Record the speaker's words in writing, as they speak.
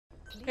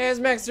Hey,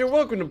 it's Max here.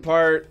 Welcome to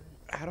part...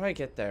 How do I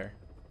get there?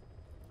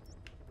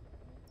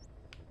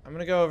 I'm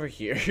gonna go over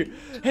here. Hey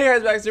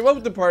guys, Max here.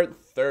 Welcome to part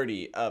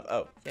 30 of...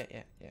 Oh,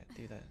 yeah.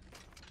 Do that.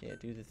 Yeah,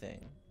 do the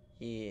thing.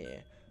 Yeah.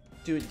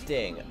 Do the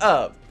thing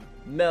of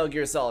Metal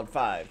Gear Solid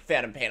 5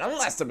 Phantom Pain. On the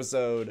last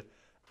episode,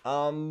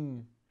 I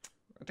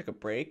took a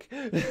break.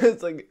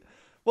 It's like...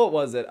 What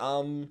was it?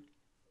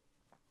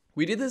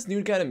 We did this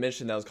new kind of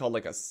mission that was called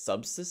like a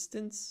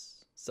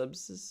subsistence?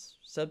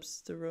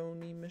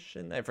 Substerone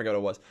mission? I forgot what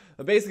it was.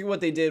 But basically what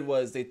they did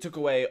was they took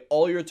away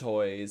all your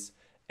toys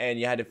and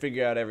you had to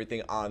figure out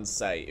everything on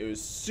site. It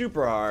was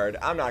super hard,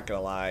 I'm not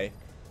gonna lie.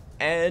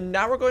 And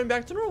now we're going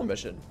back to normal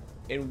mission,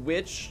 in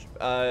which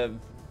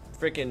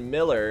freaking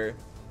Miller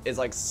is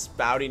like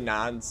spouting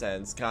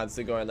nonsense,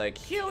 constantly going like,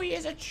 Huey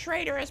is a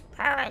traitorous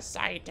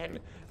parasite and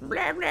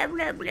blah blah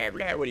blah blah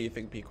blah. What do you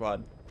think,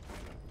 Pequod?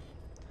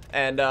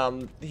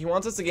 And he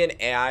wants us to get an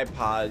AI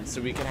pod so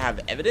we can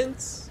have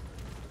evidence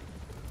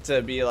to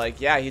be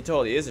like, yeah, he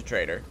totally is a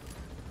traitor.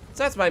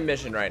 So that's my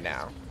mission right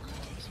now.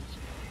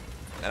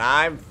 And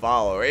I'm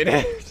following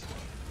it.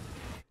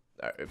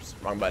 Right, oops,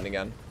 wrong button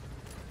again.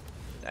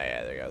 Oh,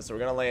 yeah, there we go. So we're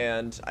gonna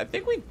land. I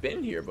think we've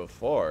been here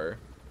before.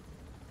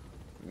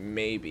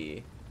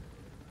 Maybe.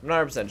 I'm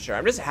not 100% sure.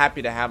 I'm just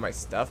happy to have my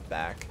stuff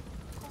back.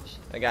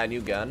 I got a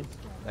new gun.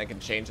 I can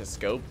change the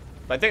scope.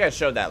 But I think I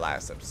showed that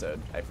last episode.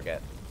 I forget.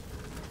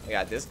 I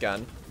got this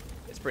gun.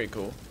 It's pretty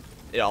cool.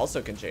 It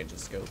also can change the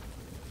scope.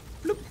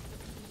 Bloop.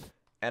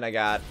 And I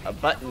got a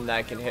button that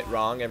I can hit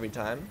wrong every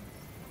time.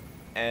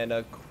 And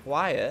a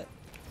quiet.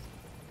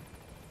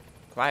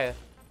 That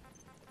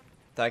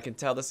I can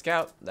tell the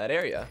scout that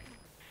area.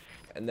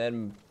 And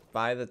then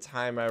by the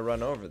time I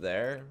run over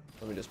there,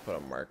 let me just put a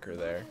marker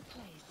there.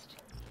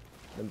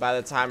 And by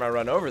the time I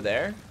run over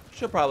there,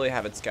 she'll probably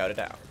have it scouted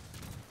out.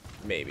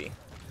 Maybe.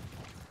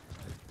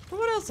 But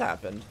what else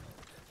happened?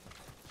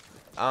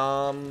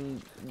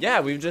 Yeah,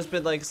 we've just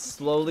been like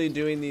slowly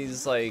doing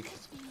these like,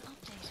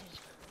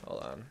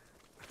 hold on.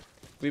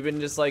 We've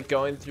been just like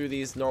going through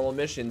these normal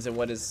missions in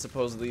what is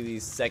supposedly the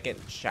second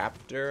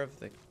chapter of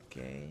the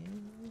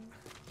game.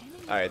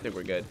 Alright, I think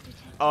we're good.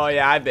 Oh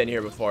yeah, I've been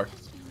here before.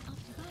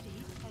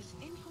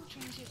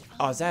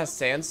 Oh, is that a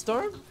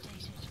sandstorm?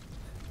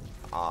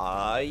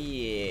 Aw,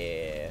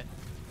 yeah.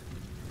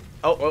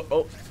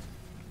 Oh.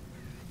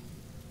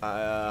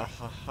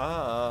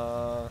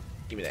 Haha.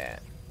 Give me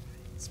that.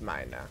 It's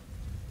mine now.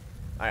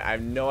 I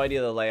have no idea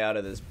the layout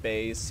of this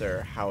base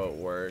or how it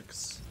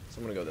works. So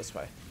I'm gonna go this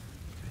way.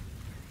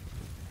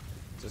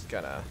 Just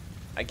gonna...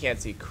 I can't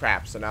see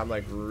crap, so now I'm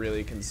like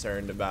really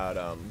concerned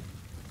about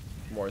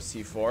more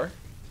C4.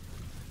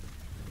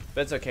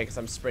 But it's okay, because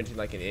I'm sprinting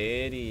like an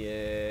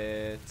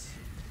idiot.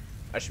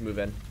 I should move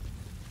in.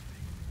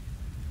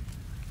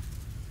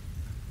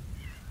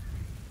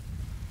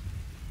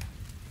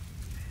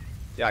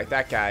 Yeah, like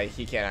that guy,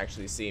 he can't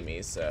actually see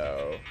me,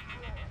 so...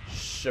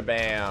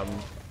 Shabam.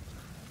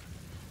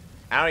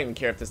 I don't even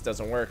care if this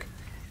doesn't work.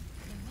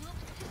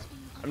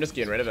 I'm just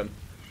getting rid of him.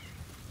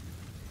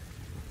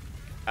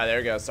 Ah, there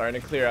we go.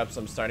 Starting to clear up, so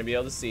I'm starting to be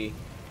able to see.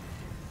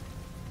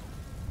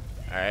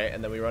 Alright,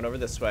 and then we run over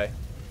this way.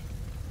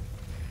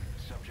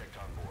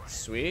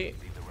 Sweet.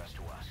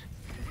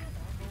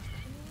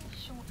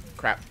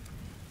 Crap.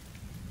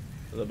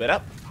 A little bit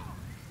up.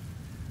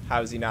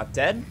 How is he not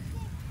dead?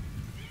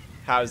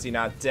 How is he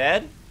not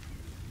dead?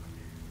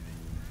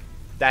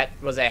 That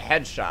was a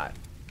headshot.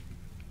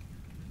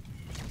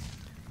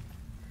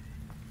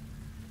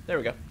 There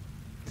we go.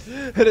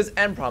 It is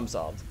end problem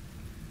solved.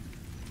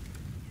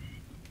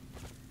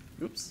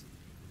 Oops.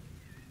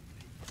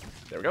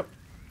 There we go.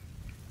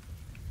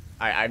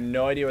 I have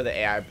no idea where the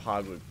AI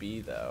pod would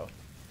be, though.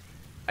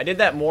 I did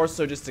that more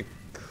so just to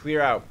clear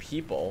out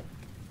people.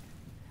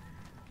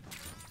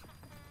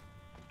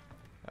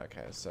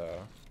 Okay, so...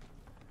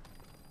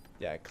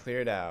 yeah,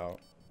 cleared out.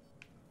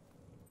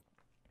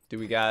 Do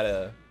we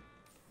gotta...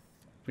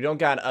 we don't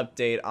got an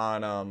update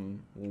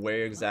on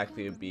where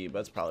exactly it would be, but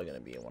it's probably going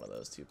to be in one of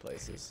those two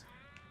places.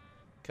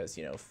 Because,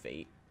 you know,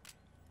 fate.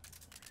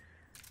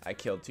 I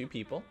killed 2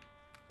 people.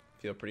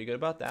 Feel pretty good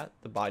about that.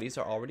 The bodies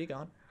are already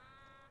gone.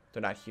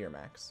 They're not here,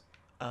 Max.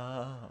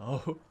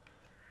 Oh.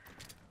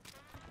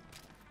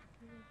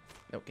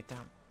 No, get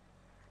down.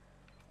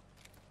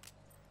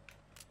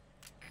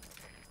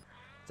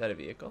 Is that a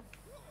vehicle?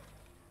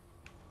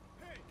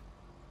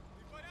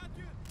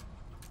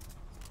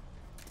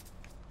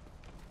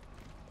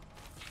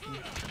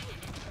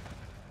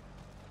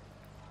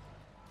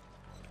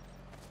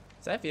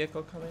 Is that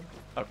vehicle coming?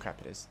 Oh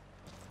crap, it is.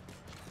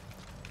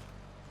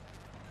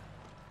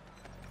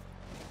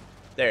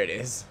 There it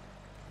is.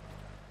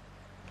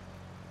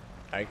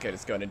 Alright, good,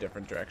 it's going a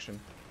different direction.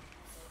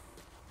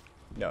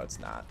 No, it's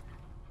not.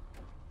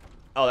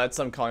 Oh, that's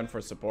them calling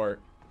for support.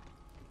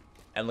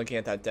 And looking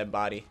at that dead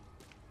body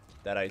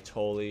that I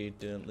totally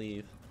didn't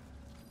leave.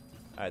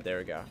 Alright, there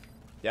we go.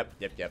 Yep.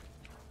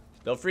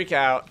 They'll freak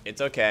out.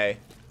 It's okay.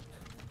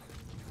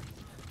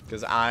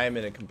 Because I'm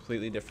in a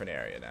completely different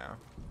area now.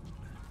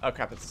 Oh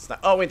crap, it's a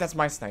sniper. Oh wait, that's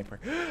my sniper.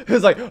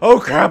 It's like, oh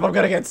crap, I'm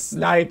gonna get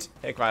sniped.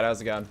 Hey, Clyde,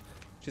 how's it going?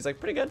 She's like,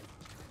 pretty good.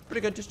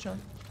 Pretty good, just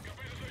chilling.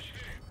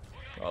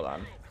 Hold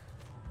on.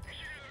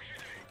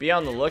 Be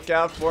on the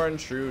lookout for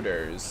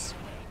intruders.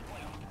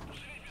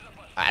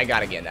 I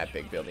gotta get in that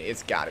big building.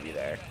 It's gotta be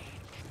there.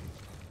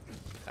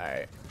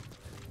 Alright.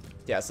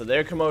 Yeah, so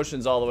their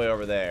commotion's all the way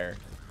over there.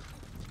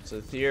 So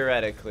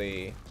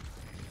theoretically,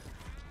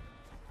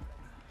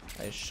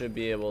 I should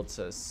be able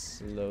to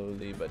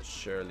slowly but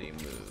surely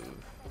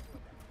move.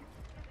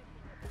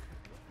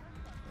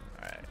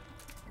 Alright.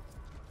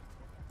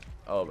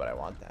 Oh, but I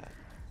want that.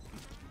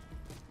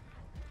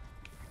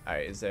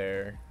 Alright, is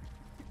there...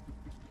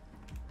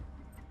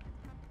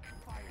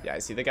 Yeah, I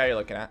see the guy you're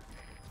looking at.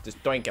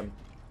 Just doink him.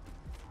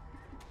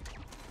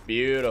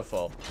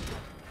 Beautiful.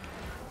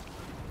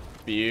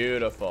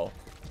 Beautiful.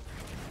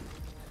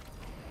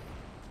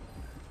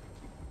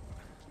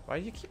 Why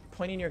do you keep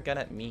pointing your gun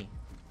at me?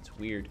 It's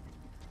weird.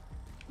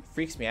 It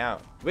freaks me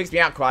out. It wakes me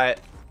out,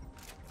 quiet.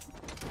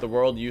 The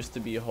world used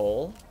to be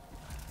whole.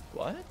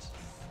 What?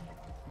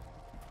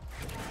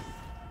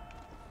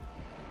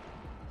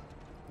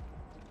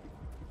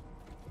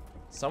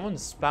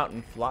 Someone's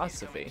spouting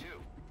philosophy.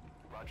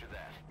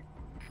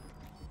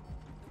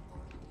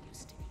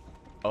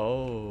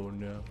 Oh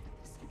no.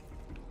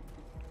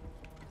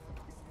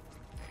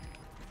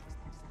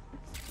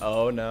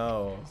 Oh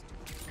no.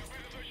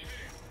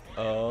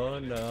 Oh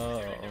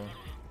no.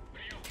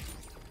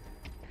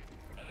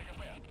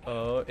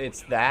 Oh,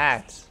 it's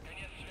that.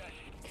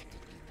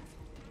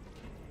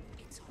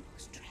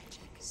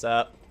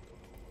 Sup?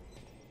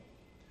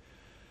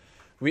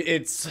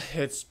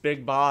 It's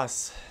Big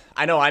Boss.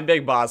 I know I'm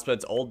Big Boss, but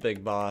it's old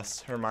Big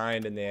Boss. Her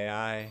mind and the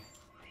AI.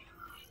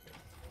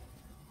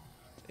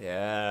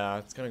 Yeah,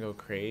 it's gonna go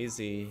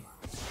crazy.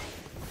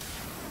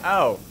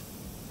 Oh.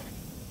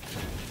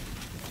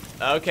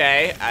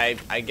 Okay,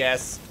 I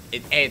guess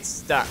it's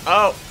stuck.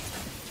 Oh.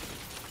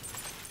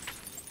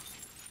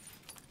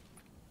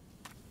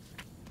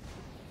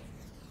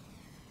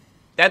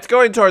 That's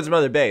going towards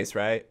Mother Base,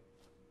 right?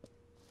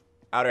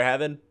 Outer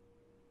Heaven?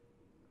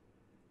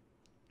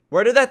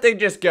 Where did that thing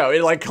just go?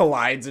 It like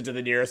collides into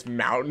the nearest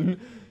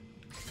mountain.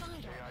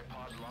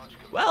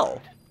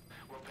 Well.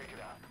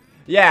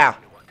 Yeah.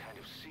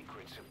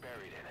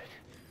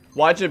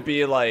 Watch it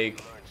be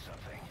like...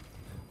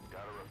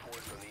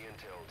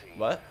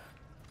 What?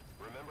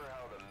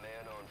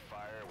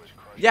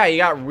 Yeah, he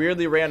got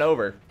weirdly ran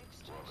over.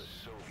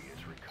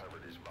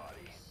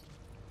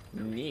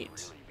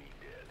 Neat.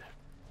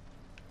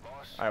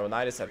 Alright, well now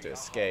I just have to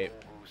escape.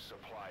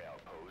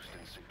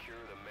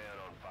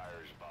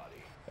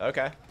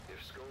 Okay.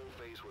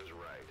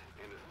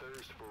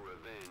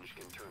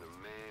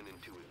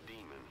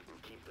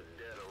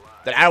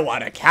 Then I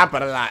want to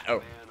capitalize.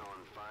 Oh.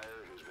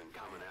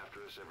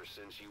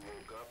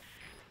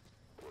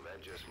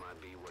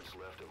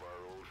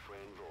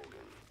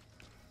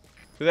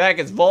 Who the heck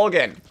is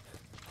Volgan?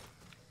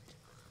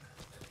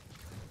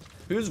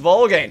 Who's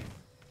Volgan?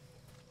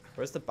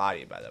 Where's the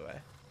body, by the way?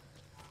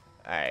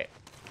 Alright.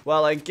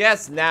 Well, I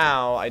guess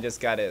now I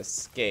just gotta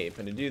escape.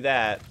 And to do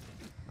that,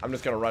 I'm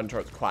just gonna run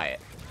towards quiet.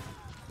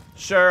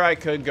 Sure, I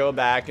could go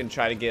back and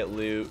try to get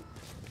loot.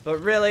 But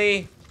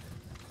really,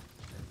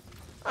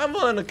 I'm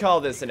willing to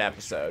call this an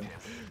episode.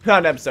 Not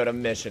an episode, a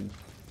mission.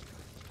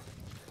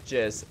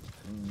 Just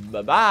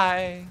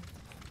bye-bye.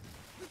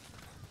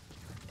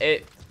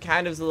 It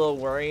kind of is a little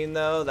worrying,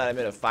 though, that I'm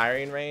in a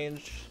firing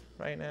range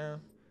right now.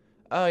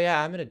 Oh,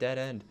 yeah, I'm in a dead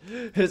end.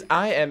 Because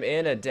I am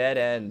in a dead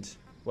end.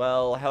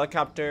 Well,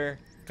 helicopter,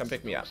 come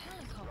pick me up.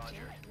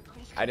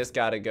 I just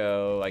gotta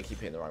go. I keep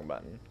hitting the wrong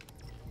button.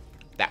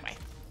 That way.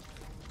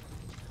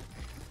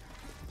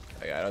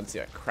 Okay, I don't see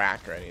a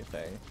crack or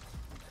anything.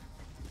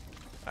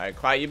 Alright,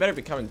 quiet, you better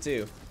be coming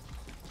too.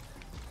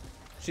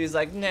 She's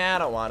like, nah, I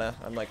don't wanna.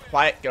 I'm like,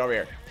 quiet, get over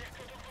here.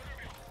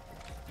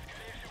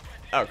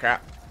 Oh,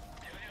 crap.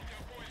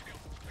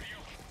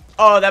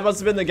 Oh, that must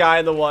have been the guy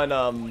in the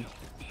one,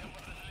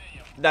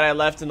 that I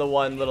left in the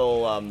one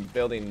little,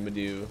 building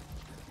Madu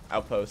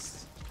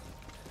outpost.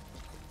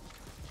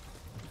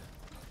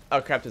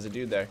 Oh, crap, there's a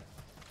dude there.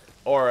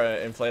 Or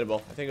an inflatable.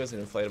 I think it was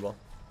an inflatable.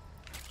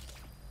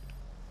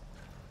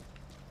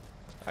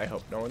 I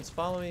hope no one's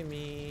following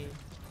me.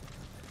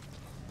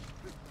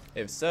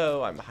 If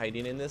so, I'm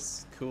hiding in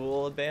this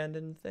cool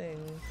abandoned thing.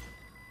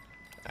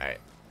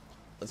 Alright.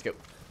 Let's go.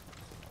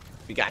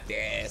 We got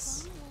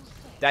this.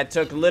 That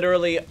took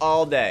literally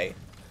all day.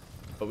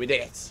 But we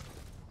did it.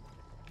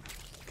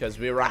 Because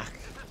we rock.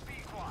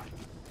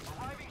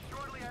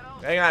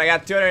 Hang on, I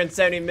got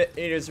 270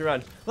 meters to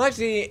run. Well,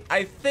 actually,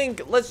 I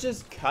think let's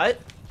just cut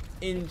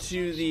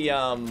into the,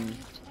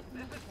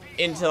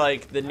 into,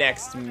 like, the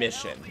next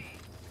mission.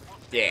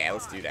 Yeah,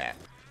 let's do that.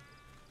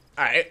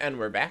 Alright, and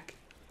we're back.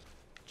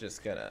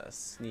 Just gonna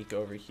sneak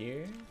over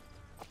here.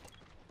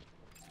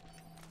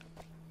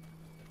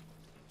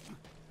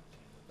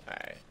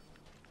 Alright.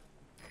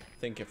 I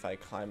think if I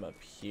climb up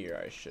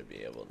here, I should be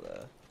able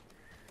to...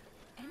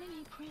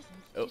 Enemy presence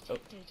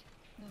detected.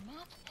 The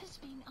map has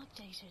been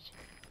updated.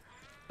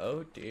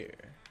 Oh dear.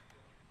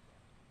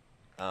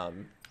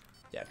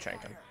 Yeah,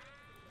 trank him.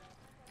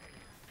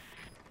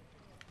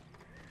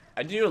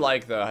 I do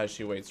like, though, how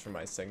she waits for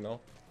my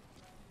signal.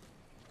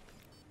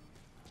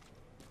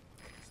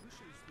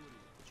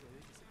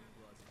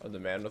 Oh, the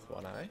man with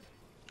one eye?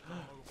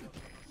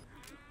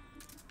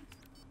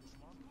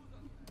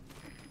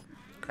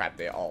 Crap,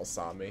 they all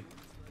saw me.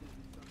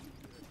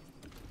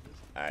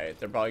 Alright,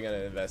 they're probably gonna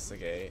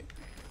investigate.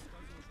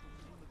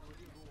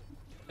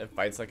 It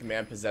fights like a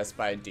man possessed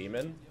by a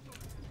demon?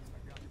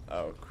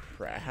 Oh,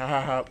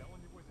 crap.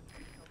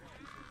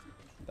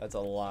 That's a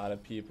lot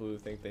of people who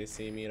think they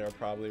see me and are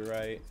probably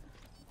right.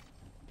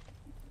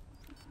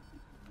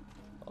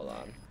 Hold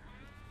on.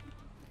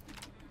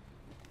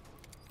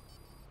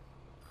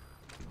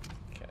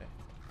 Okay.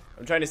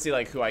 I'm trying to see,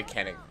 like, who I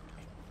can...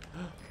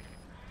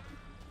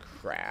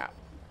 Crap.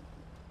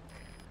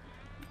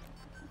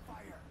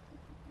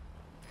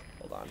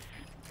 Hold on.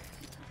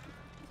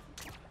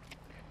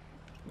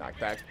 Knock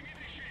back.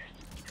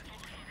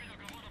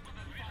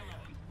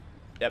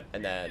 Yep,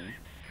 and then...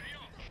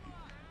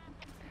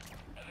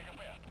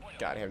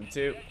 Got him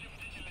too.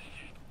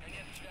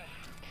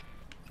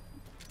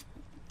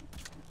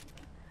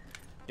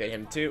 Get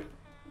him too.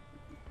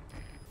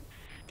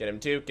 Get him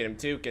too, get him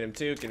too, get him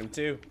too, get him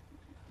too.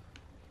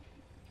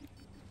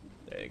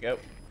 There you go.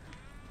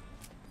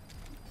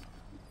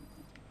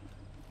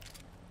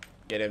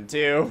 Get him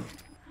too.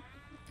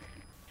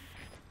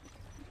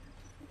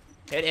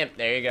 Hit him.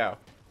 There you go.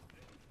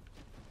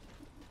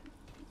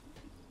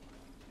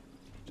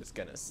 Just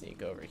gonna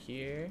sneak over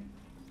here.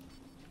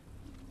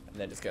 And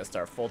then just gonna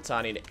start full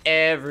taunting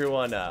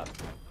everyone up.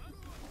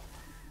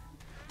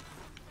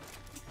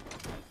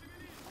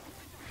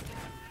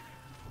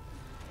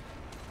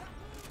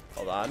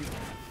 Hold on. You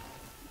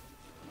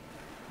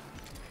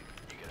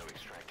gotta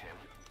extract him.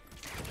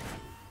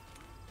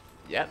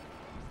 Yep.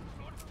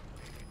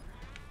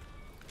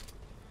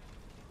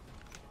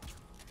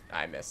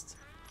 I missed.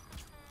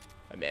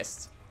 I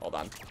missed. Hold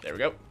on. There we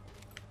go.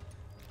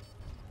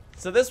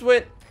 So this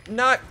went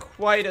not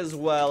quite as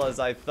well as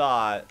I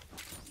thought.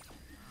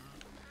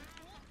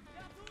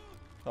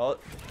 Oh,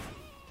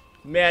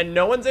 man,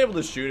 no one's able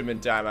to shoot him in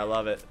time. I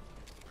love it.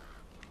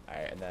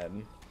 Alright, and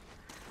then...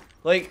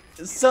 Like,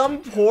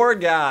 some poor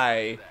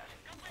guy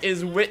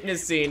is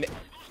witnessing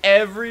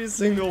every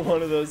single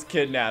one of those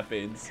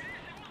kidnappings.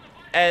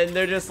 And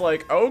they're just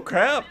like, oh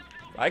crap,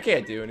 I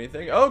can't do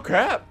anything. Oh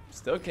crap,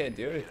 still can't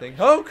do anything.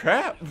 Oh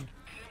crap.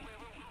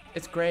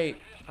 It's great.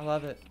 I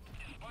love it.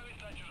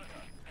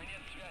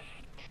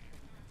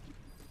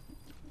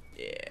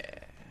 Yeah.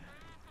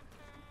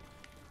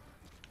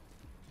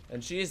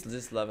 And she's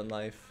just loving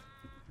life.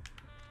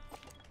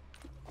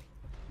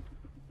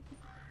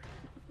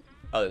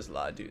 Oh, there's a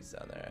lot of dudes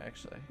down there,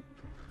 actually.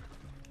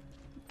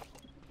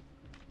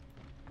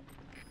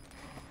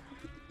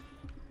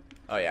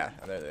 Oh yeah,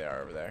 and there they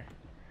are over there.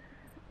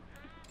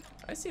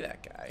 I see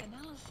that guy.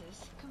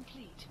 Analysis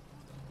complete.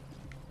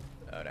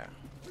 Oh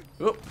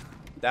no. Oop.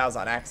 That was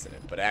on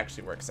accident, but it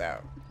actually works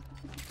out.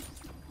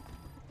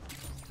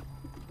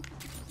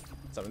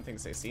 Someone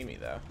thinks they see me,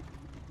 though.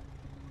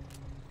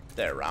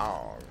 They're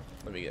wrong.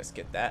 Let me just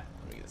get that.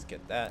 Let me just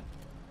get that.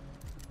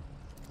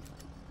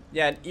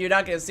 Yeah, you're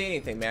not gonna see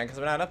anything, man, because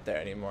we're not up there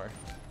anymore.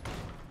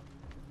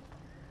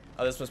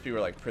 Oh, this must be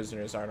where, like,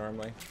 prisoners are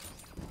normally.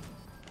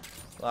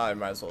 Well, I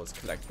might as well just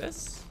collect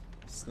this.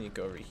 Sneak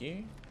over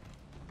here.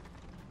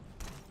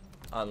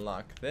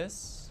 Unlock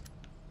this.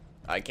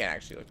 I can't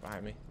actually look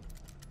behind me.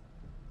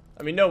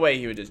 I mean, no way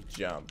he would just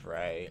jump,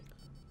 right?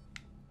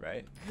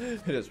 Right?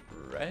 Just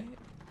right?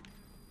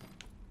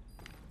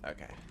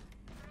 Okay.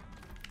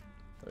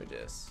 Let me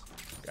just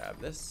grab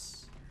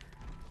this.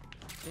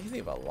 They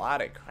have a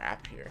lot of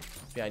crap here.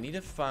 Yeah, I need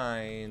to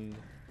find...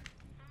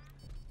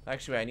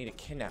 Actually, I need to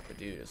kidnap a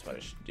dude is what I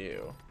should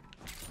do.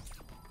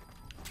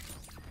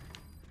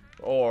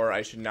 Or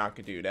I should knock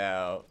a dude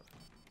out.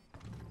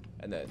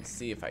 And then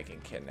see if I can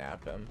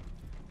kidnap him.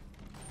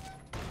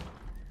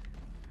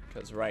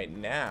 Because right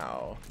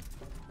now...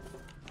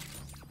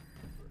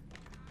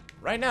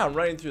 I'm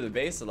running through the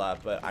base a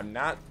lot, but I'm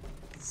not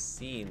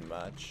seeing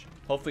much.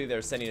 Hopefully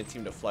they're sending a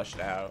team to flush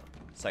it out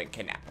so I can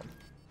kidnap them.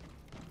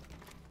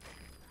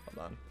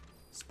 Hold on.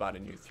 Spot a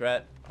new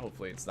threat.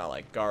 Hopefully it's not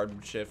like guard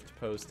shift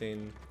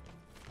posting.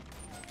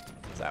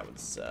 That would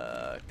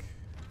suck.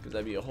 Because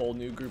that'd be a whole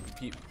new group of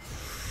people.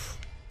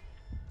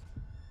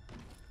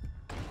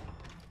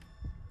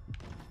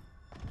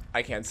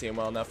 I can't see him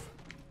well enough.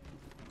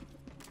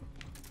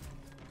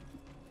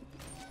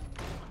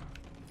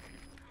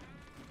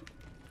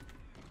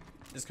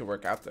 This could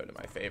work out though to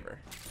my favor.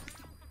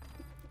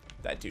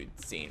 That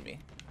dude's seeing me.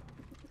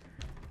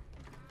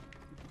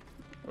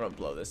 I'm gonna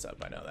blow this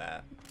up, I know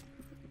that.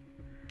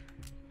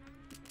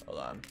 Hold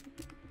on.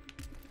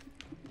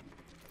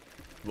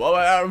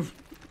 Whoa!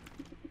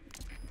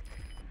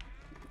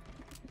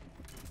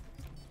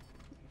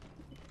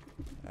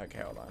 Okay,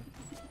 hold on.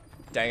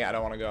 Dang it, I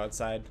don't want to go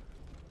outside.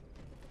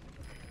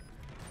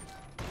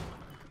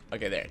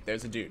 Okay,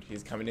 there's a dude.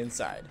 He's coming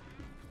inside.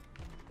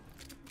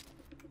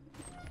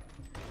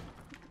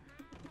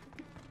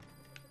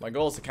 My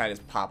goal is to kind of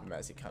just pop him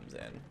as he comes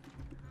in.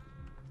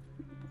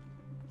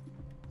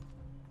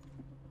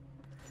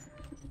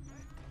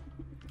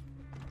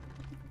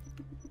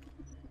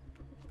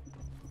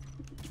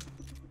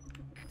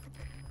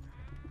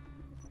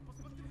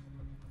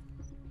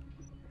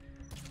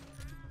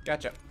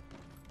 Gotcha.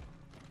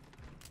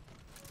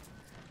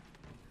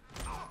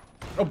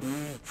 Oh.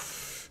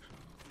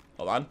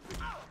 Hold on.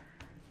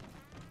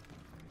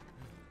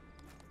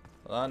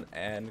 Hold on,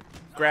 and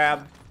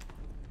grab.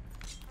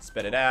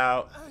 Spit it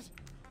out.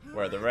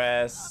 Where are the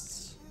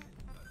rest?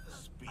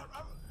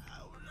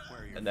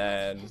 And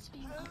then Is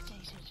being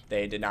updated.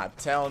 they did not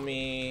tell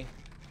me.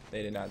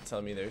 They did not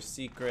tell me their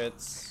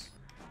secrets.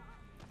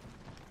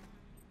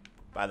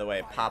 By the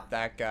way, pop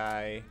that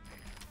guy.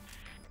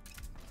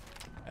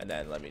 And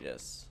then let me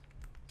just...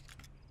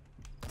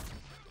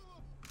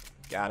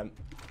 Got him.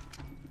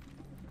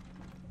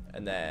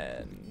 And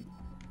then...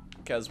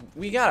 Because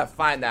we gotta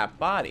find that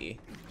body.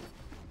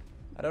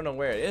 I don't know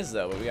where it is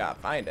though, but we gotta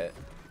find it.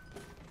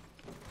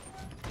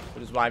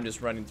 Which is why I'm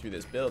just running through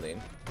this building.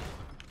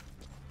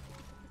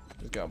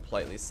 Just gonna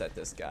politely set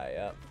this guy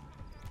up.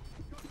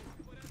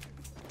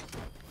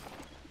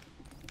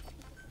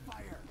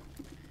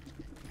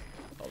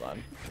 Hold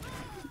on.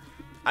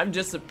 I'm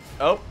just a...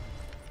 Oh.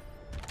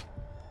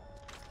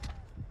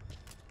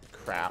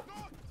 Crap.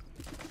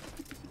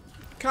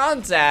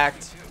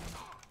 Contact.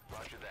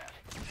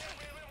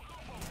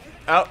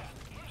 Oh.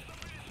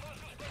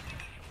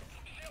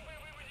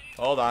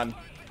 Hold on.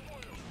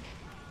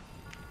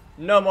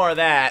 No more of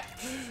that.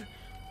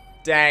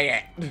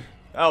 Dang it.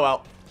 Oh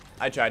well.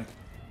 I tried.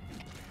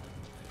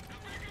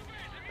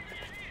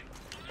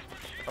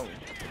 Oh.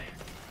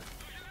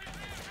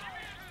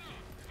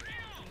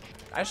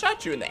 I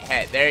shot you in the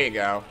head. There you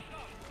go.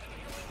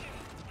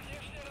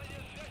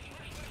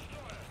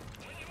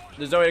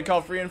 There's no way to call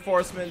for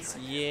reinforcements.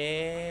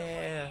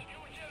 Yeah.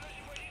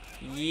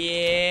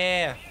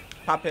 Yeah.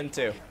 Pop him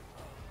too.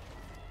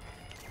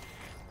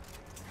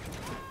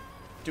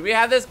 Do we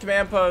have this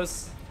command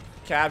post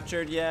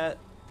captured yet?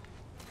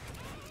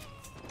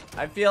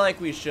 I feel like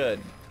we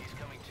should. He's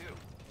coming too.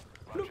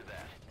 Roger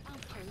that.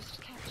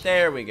 Outpost captured.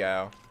 There we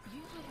go.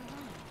 You have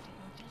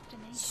arrived at your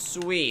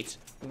destination. Sweet.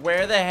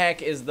 Where the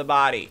heck is the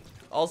body?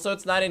 Also,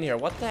 it's not in here.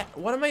 What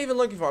am I even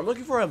looking for? I'm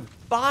looking for a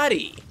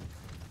body.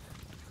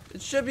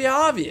 It should be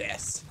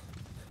obvious.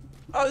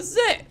 Oh, this is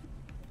it.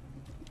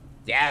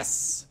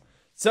 Yes.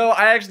 So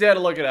I actually had to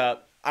look it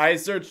up. I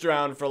searched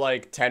around for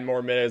like 10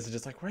 more minutes and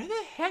just like, where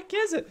the heck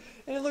is it?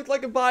 And it looked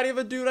like a body of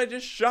a dude I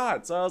just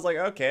shot. So I was like,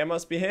 okay, it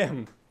must be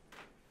him.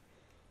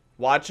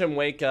 Watch him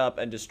wake up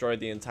and destroy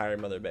the entire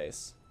mother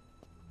base.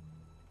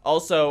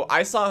 Also,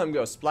 I saw him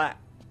go splat.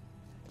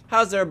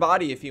 How's their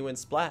body if he went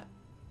splat?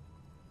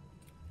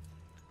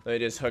 They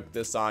just hook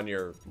this on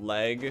your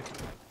leg?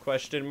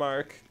 Question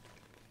mark.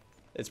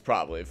 It's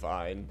probably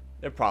fine.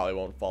 It probably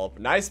won't fall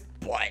apart. Nice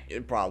butt.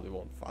 It probably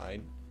won't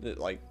fine. It,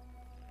 like,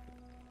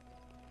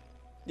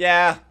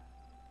 yeah,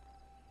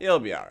 he'll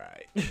be all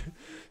right.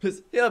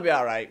 He'll be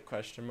all right?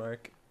 Question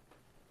mark.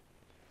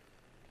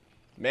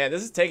 Man,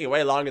 this is taking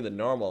way longer than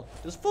normal.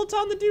 Just full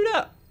time the dude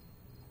up.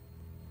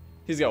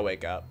 He's gonna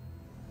wake up.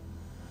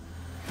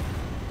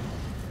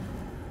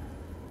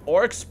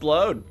 Or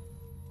explode.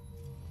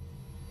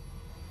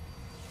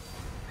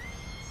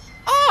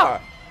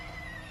 Ah!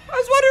 I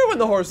was wondering when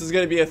the horse is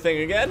gonna be a thing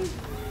again.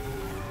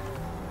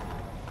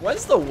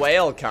 When's the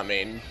whale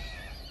coming?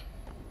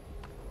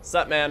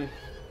 Sup, man?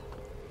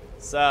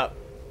 Sup?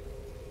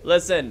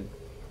 Listen, do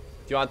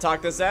you want to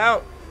talk this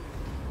out?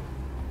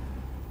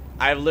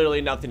 I have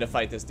literally nothing to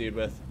fight this dude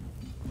with.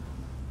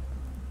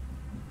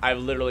 I have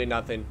literally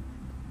nothing.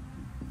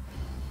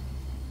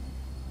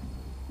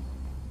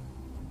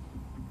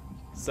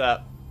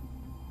 Sup?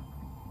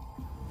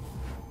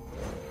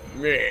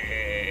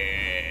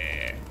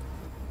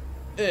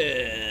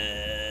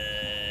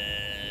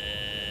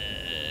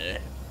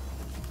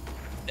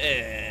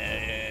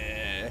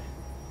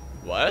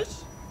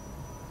 What?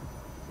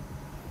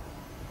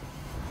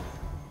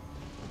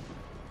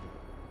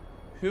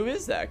 Who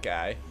is that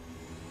guy?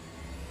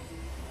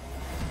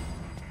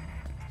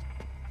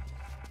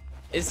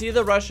 Is he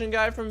the Russian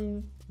guy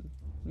from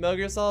Metal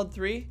Gear Solid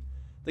 3?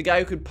 The guy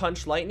who could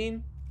punch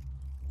lightning?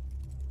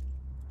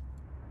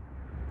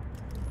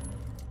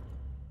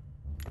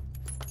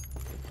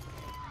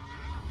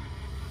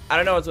 I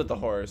don't know what's with the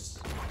horse.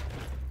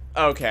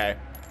 Okay.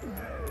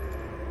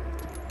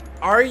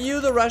 Are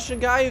you the Russian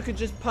guy who could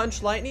just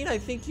punch lightning? I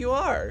think you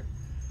are.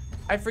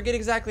 I forget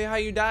exactly how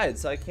you died,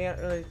 so I can't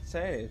really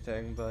say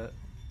anything, but...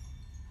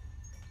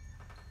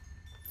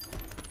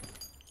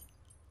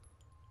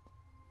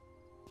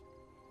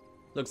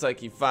 Looks like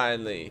he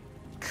finally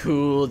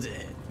cooled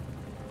it.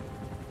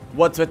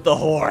 What's with the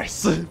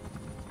horse?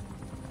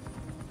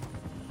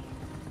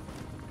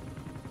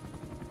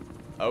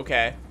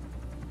 Okay.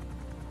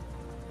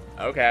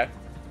 Okay.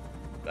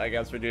 I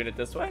guess we're doing it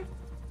this way.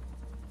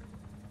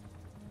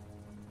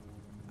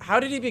 How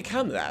did he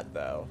become that,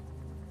 though?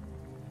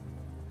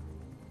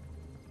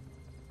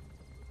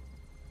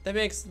 That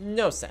makes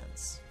no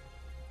sense.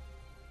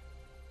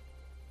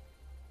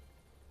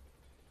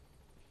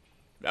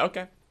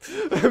 Okay.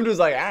 I'm just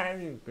like,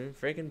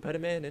 freaking put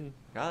him in and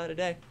call it a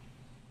day.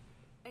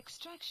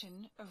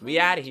 Extraction of We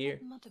out of remote here.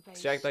 mother base.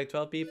 Extract like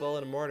 12 people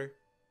in a mortar.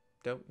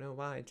 don't know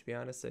why, to be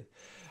honest.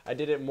 I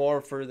did it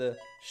more for the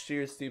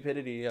sheer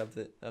stupidity of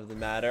the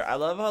matter. I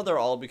love how they're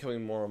all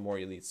becoming more and more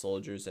elite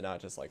soldiers and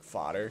not just like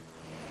fodder.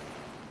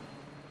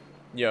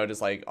 You know,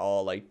 just like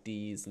all like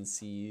D's and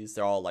C's.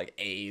 They're all like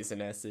A's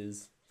and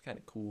S's. Kind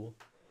of cool.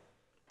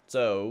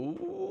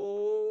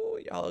 So,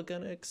 y'all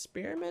gonna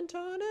experiment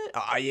on it?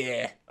 Oh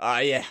yeah, oh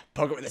yeah.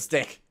 Poke it with a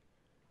stick.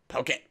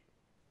 Poke it.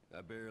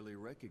 I barely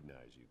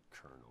recognize you,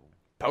 Colonel.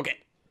 Poke it.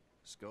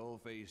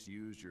 Skullface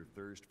used your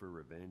thirst for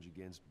revenge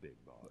against Big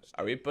Boss.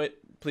 Are we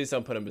please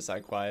don't put him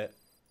beside Quiet.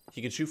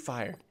 He can shoot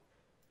fire.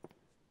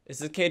 Is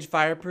this cage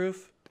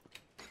fireproof?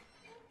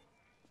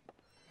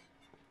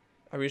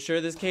 Are we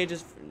sure this cage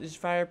is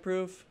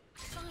fireproof?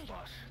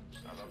 Boss,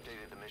 I've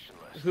updated the mission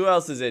list. Who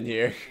else is in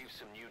here? Received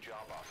some new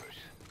job offers.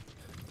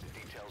 The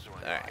details are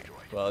on All right. Android.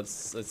 Well,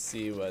 let's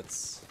see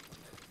what's.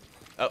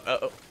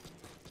 Oh.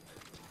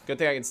 Good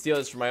thing I can steal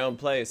this from my own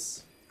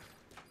place.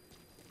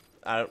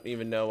 I don't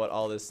even know what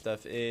all this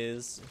stuff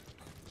is,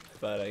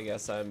 but I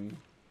guess I'm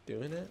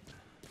doing it.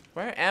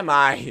 Where am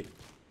I?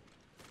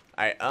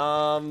 Alright,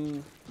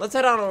 let's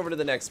head on over to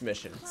the next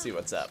mission. See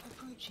what's up.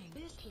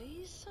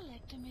 Please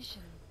select a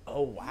mission.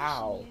 Oh,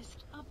 wow. Mission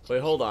list updated.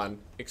 Wait, hold on.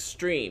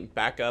 Extreme.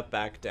 Back up,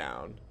 back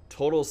down.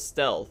 Total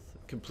stealth.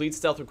 Complete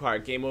stealth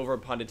required. Game over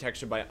upon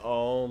detection by...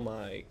 Oh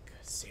my...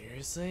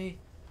 Seriously?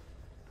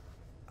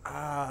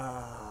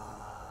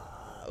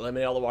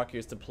 Eliminate all the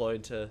walkers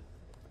deployed to...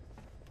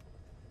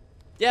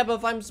 Yeah, but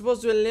if I'm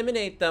supposed to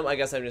eliminate them, I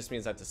guess that just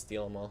means I have to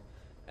steal them all.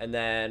 And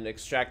then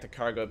extract the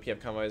cargo. PF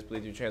convoys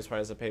believed to be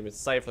transported as a payment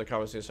site for the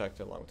cargo to be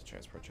extracted along with the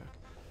transport truck.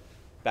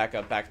 Back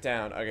up, back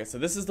down. Okay, so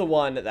this is the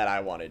one that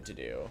I wanted to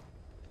do.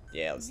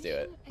 Yeah, let's do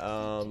it.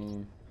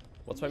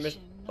 What's my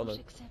mission?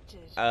 Hold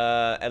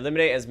on.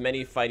 Eliminate as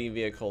many fighting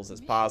vehicles as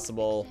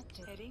possible.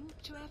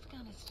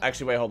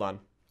 Actually, wait, hold on.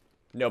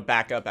 No,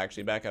 back up,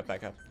 actually. Back up.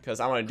 Because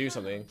I want to do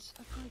something.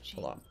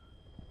 Hold on.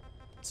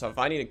 So if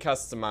I need to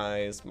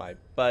customize my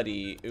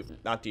buddy... Ooh,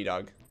 not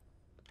D-Dog.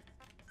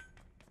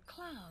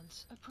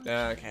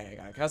 Okay,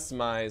 I gotta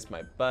customize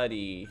my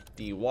buddy,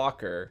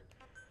 D-Walker.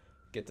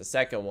 Get the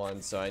second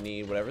one, so I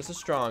need whatever's the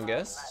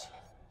strongest.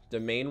 The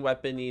main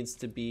weapon needs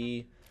to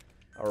be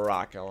a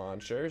rocket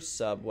launcher.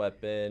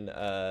 Sub-weapon,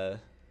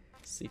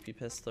 CP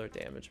pistol or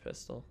damage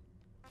pistol.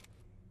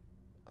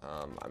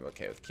 I'm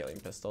okay with killing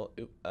pistol.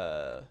 Ooh,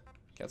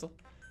 cancel.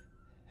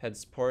 Head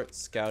support,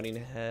 scouting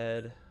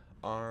head,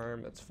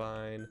 arm, that's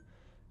fine.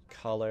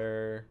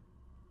 Color.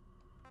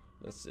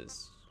 Let's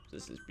just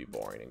be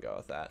boring and go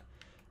with that.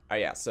 Oh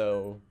yeah,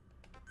 so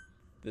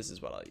this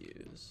is what I'll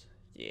use.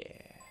 Yeah.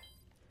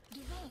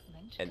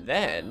 And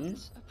then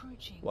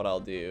what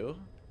I'll do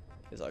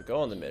is I'll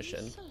go on the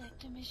mission.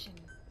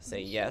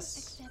 Say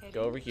yes.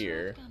 Go over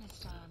here.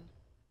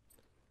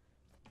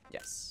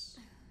 Yes.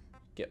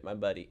 Get my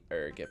buddy,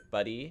 get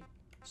buddy.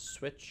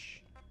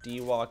 Switch.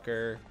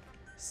 D-Walker.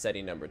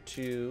 Setting number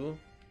 2.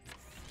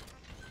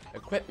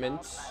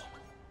 Equipment.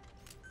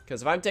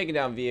 Because if I'm taking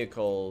down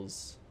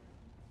vehicles,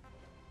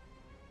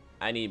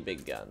 I need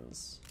big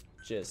guns.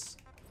 Just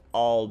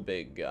all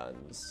big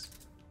guns.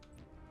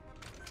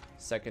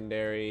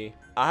 Secondary.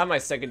 I'll have my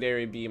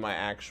secondary be my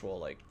actual,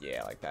 like,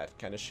 yeah, like that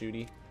kind of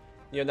shooty.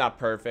 You know, not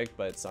perfect,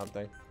 but it's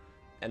something.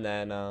 And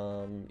then,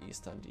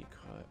 East on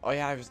decoy. Oh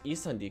yeah, I have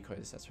East on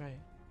decoys, that's right.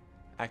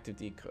 Active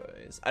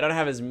decoys. I don't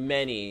have as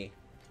many,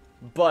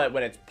 but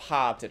when it's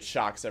popped, it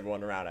shocks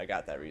everyone around. I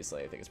got that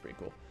recently. I think it's pretty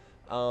cool.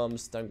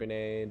 Stun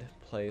grenade,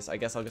 place. I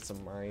guess I'll get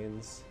some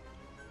mines.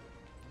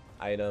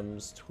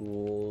 Items,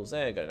 tools,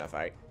 good enough.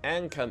 Alright,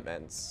 and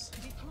commence.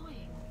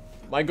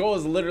 My goal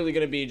is literally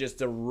gonna be just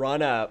to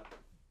run up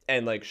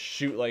and like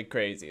shoot like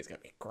crazy. It's gonna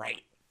be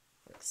great.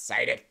 I'm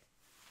excited.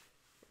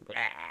 Blah.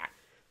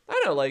 I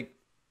don't know, like,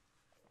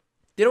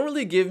 they don't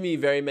really give me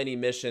very many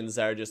missions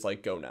that are just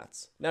like go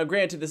nuts. Now,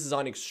 granted, this is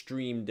on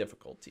extreme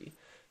difficulty,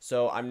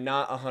 so I'm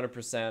not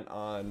 100%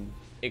 on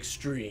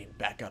extreme.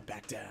 Back up,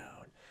 back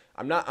down.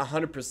 I'm not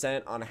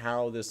 100% on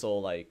how this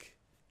will like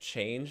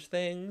change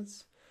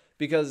things.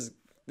 Because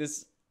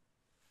this,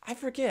 I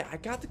forget, I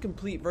got the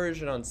complete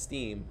version on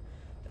Steam,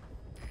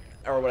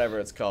 or whatever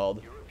it's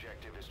called. Your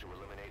objective is to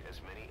eliminate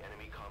as many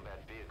enemy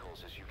combat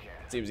vehicles as you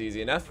can. Seems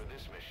easy enough. For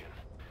this mission,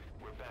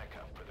 we're back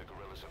up for the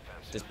guerrillas'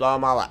 offensive. Just blow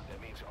them all up.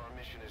 That means our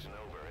mission isn't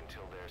over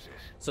until theirs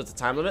is. So it's a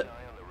time limit? Keep an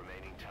eye on the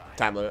remaining time.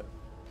 Time limit.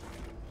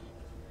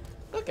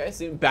 Okay,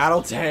 so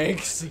battle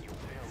tanks. You fail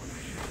the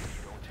mission,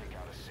 you don't take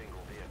out a single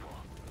vehicle.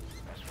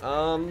 That's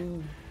right.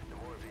 The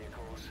more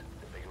vehicles,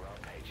 the bigger our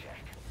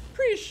paycheck.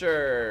 Pretty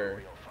sure.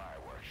 Real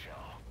fireworks show.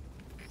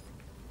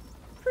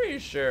 Pretty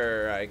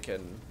sure I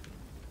can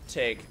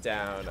take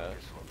down a.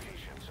 Its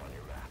locations on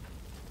your map.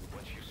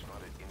 Once you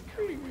spotted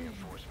incoming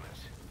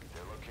reinforcements,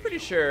 their location Pretty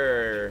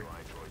sure. will be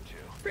Android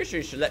 2. Pretty sure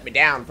you should let me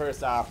down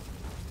first off.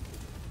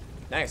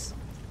 Nice.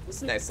 This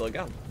is a nice little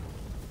gun.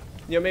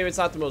 You know, maybe it's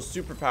not the most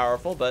super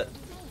powerful, but.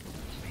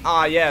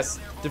 Ah, yes.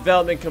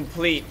 Development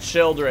complete.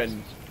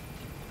 Children.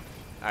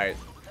 Alright.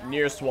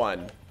 Nearest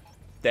one.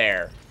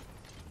 There.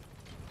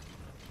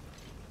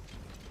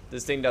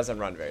 This thing doesn't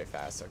run very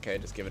fast, okay?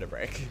 Just give it a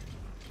break.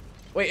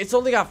 Wait, it's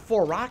only got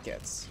 4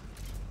 rockets.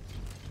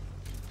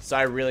 So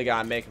I really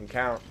gotta make them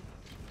count.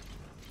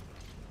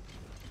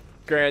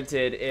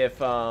 Granted,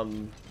 if,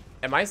 am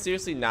I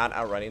seriously not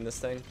outrunning this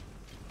thing?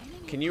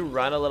 Can you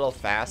run a little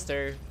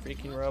faster,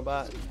 freaking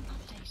robot?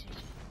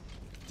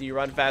 Do you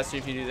run faster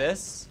if you do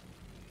this?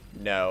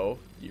 No,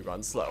 you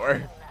run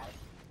slower.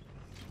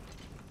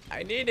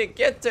 I need to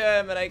get to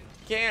him and I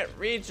can't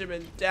reach him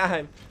in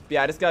time. But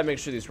yeah, I just gotta make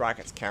sure these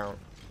rockets count.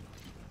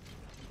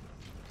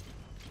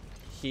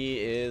 He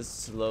is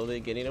slowly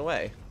getting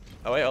away.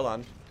 Oh wait, hold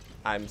on.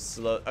 I'm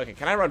slow. Okay,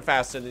 can I run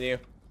faster than you?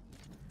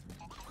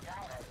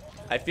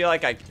 I feel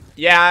like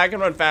yeah, I can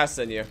run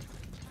faster than you.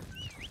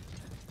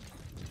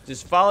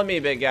 Just follow me,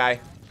 big guy.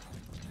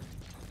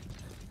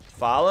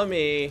 Follow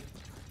me.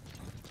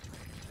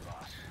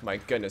 My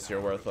goodness,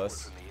 you're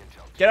worthless.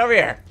 Get over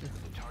here.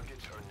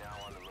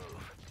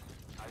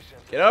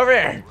 Get over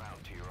here.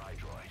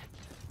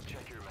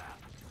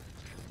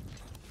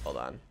 Hold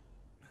on.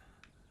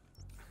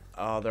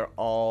 Oh, they're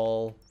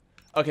all...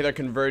 Okay, they're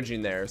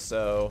converging there,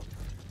 so...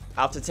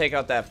 I'll have to take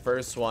out that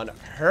first one.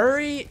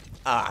 Hurry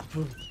up.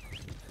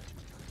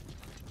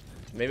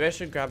 Maybe I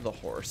should grab the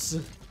horse.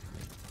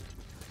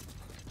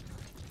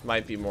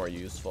 Might be more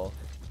useful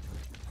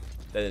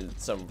than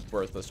some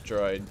worthless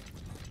droid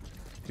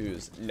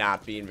who's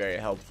not being very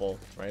helpful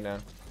right now.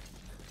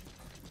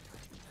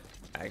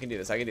 I can do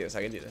this, I can do this,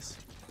 I can do this.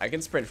 I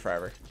can sprint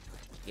forever.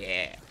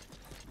 Yeah.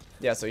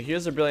 Yeah, so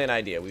here's a brilliant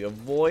idea. We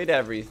avoid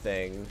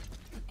everything.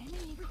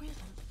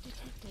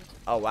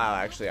 Oh wow,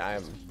 actually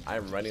I'm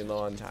running low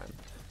on time.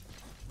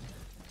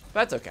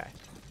 That's okay.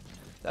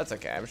 That's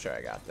okay, I'm sure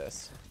I got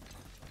this.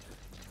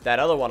 That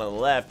other one on the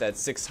left,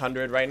 that's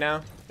 600 right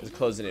now, is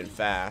closing in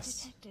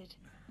fast.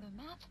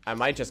 I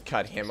might just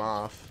cut him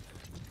off.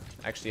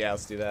 Actually, yeah,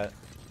 let's do that.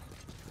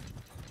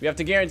 We have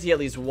to guarantee at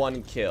least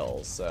 1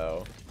 kill,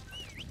 so...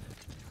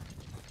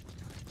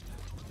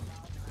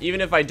 Even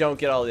if I don't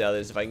get all the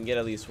others, if I can get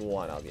at least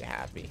 1, I'll be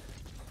happy.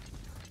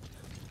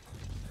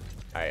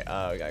 Alright,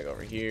 we gotta go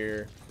over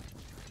here.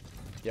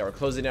 Yeah, we're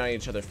closing down on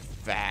each other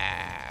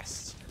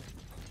fast.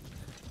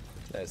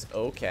 That's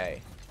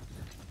okay.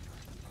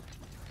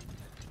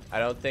 I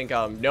don't think,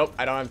 nope,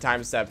 I don't have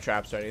time step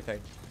traps or anything.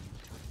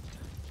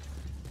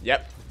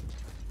 Yep.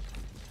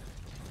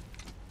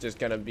 Just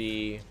gonna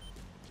be...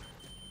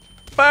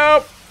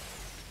 Boop!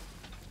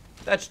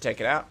 That should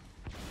take it out.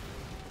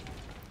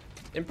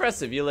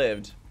 Impressive, you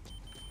lived.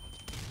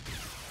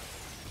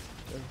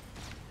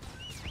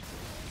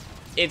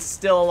 It's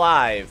still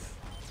alive.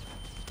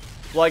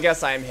 Well, I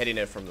guess I am hitting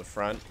it from the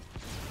front.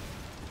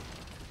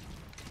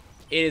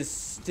 It is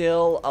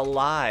still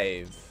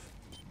alive.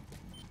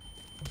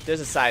 There's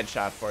a side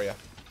shot for you.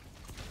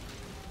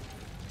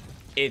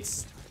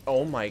 It's...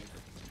 Oh my...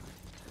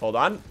 Hold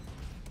on.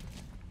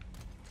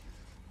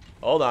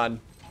 Hold on.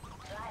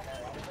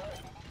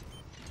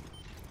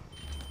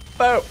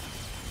 Boom!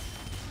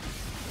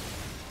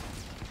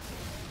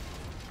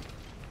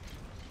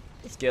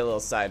 Let's get a little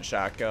side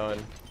shot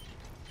going.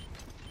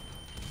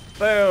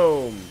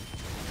 Boom!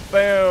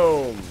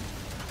 Boom!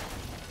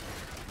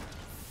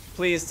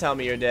 Please tell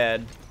me you're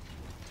dead.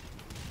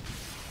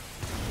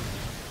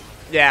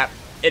 Yeah,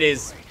 it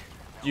is.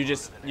 You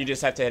just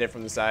have to hit it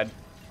from the side.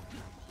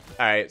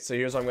 Alright, so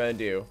here's what I'm gonna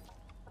do.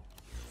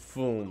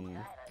 Boom.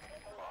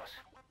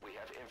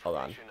 Hold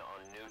on.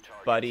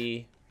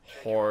 Buddy,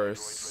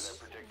 horse.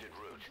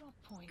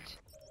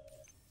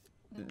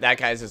 That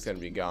guy's just gonna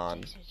be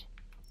gone.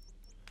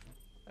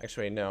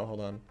 Actually, no,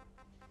 hold on.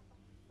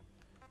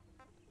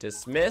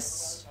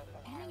 Dismiss.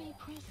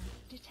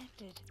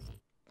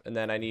 And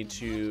then I need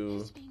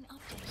to...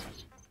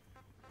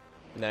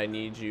 And I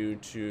need you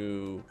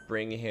to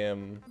bring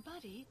him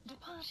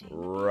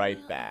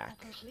right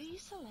back.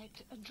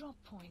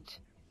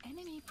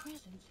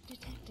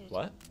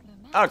 What?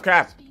 Oh,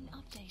 crap.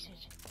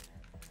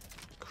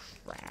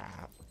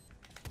 Crap.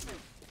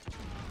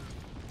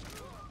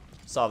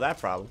 Solve that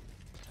problem.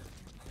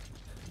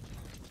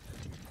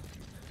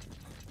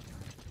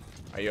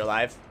 Are you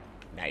alive?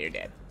 Now you're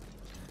dead.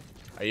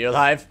 Are you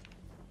alive?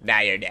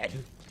 Now you're dead.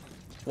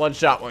 1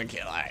 shot, 1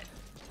 kill. Alright.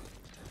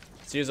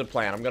 So here's a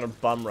plan. I'm gonna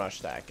bum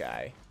rush that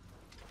guy.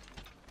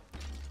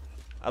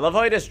 I love how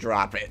I just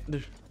drop it.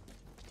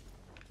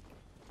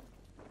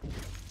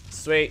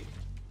 Sweet.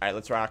 Alright,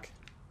 let's rock.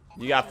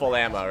 You got full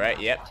ammo, right?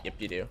 Yep,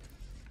 you do.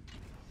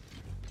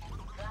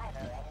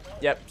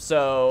 Yep,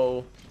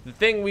 so the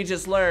thing we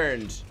just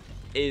learned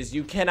is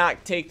you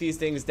cannot take these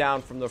things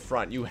down from the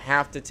front. You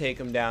have to take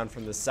them down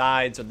from the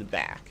sides or the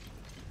back.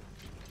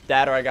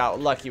 That or I got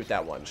lucky with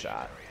that 1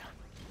 shot.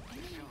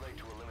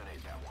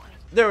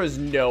 There was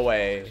no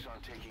way.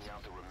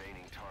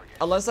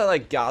 Unless I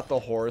like got the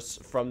horse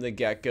from the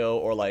get-go,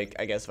 or like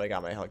I guess if I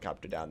got my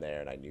helicopter down there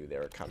and I knew they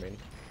were coming.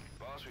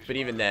 But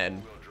even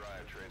then.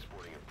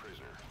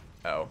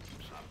 Oh.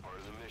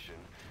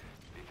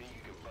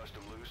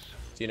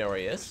 Do you know where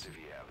he is?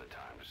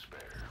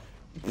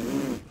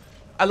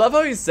 I love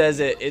how he says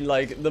it in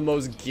like the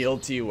most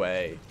guilty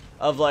way.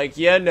 Of like,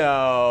 you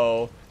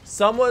know,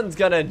 Someone's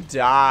gonna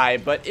die,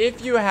 but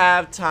if you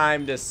have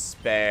time to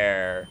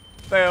spare.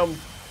 Boom.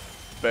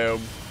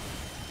 Boom.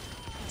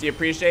 Do you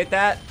appreciate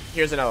that?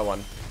 Here's another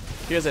one.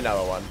 Here's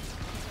another one.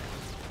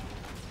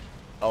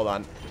 Hold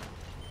on.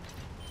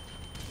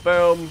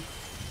 Boom.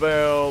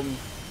 Boom.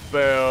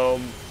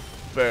 Boom.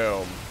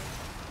 Boom.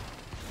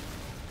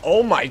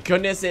 Oh my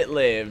goodness, it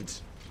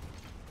lived.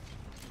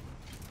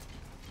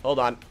 Hold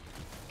on.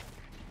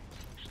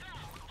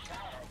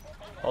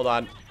 Hold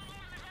on.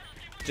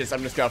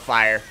 I'm just gonna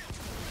fire.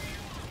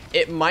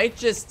 It might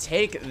just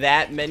take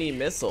that many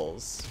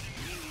missiles.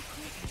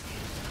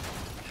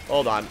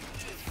 Hold on.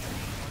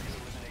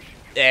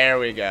 There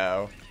we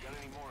go.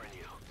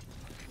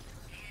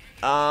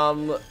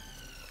 Run.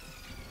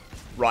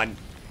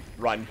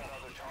 Run.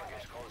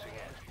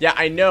 Yeah,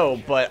 I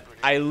know, but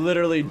I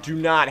literally do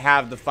not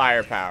have the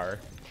firepower.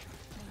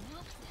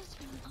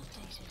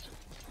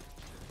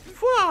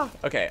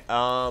 Okay,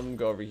 go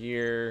over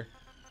here.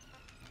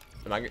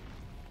 Am I?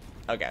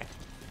 Okay.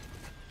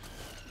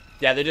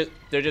 Yeah,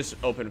 they're just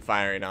open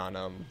firing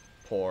on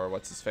poor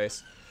what's his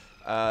face,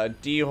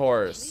 D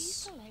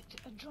horse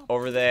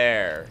over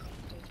there.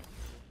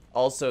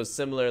 Also,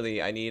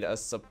 similarly, I need a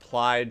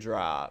supply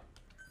drop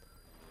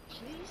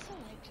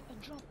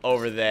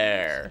over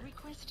there.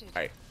 All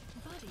right.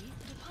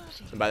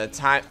 And by the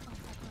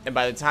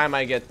time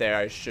I get there,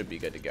 I should be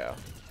good to go.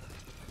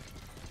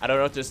 I don't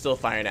know if they're still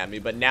firing at me,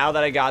 but now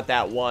that I got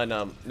that one,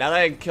 now that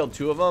I killed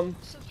 2 of them.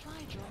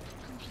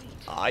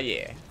 Oh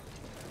yeah.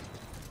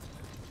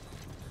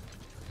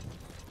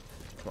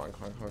 Come on,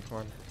 come on, come on, come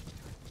on.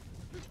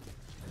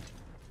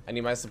 I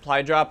need my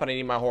supply drop and I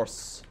need my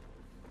horse.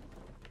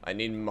 I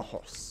need my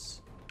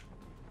horse.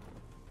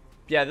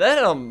 Yeah,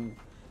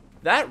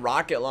 that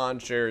rocket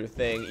launcher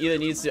thing either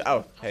needs to.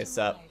 Oh, hey,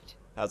 sup?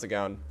 How's it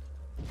going?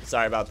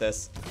 Sorry about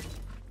this.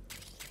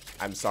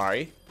 I'm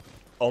sorry.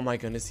 Oh my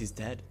goodness, he's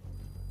dead.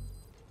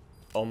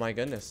 Oh my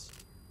goodness.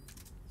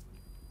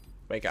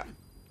 Wake up.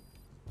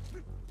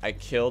 I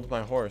killed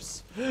my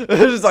horse.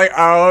 It's just like,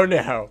 oh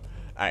no.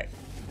 Alright.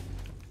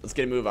 Let's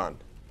get a move on.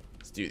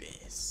 Let's do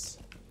this.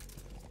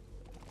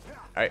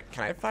 Alright,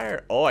 can I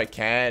fire? Oh, I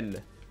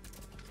can.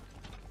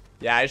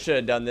 Yeah, I should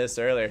have done this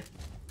earlier.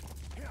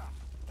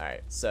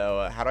 Alright,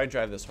 so how do I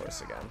drive this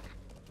horse again?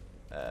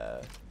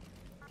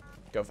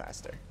 Go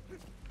faster.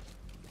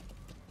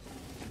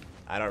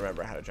 I don't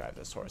remember how to drive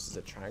this horse. Is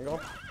it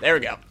triangle? There we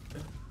go.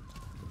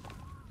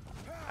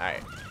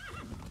 Alright.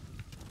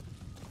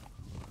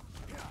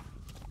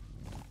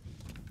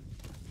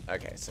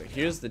 Okay, so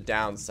here's the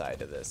downside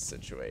to this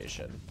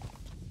situation.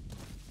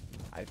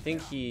 I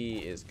think he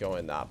is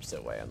going the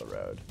opposite way on the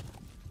road.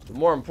 But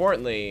more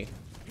importantly,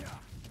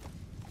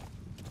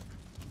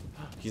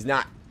 he's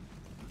not.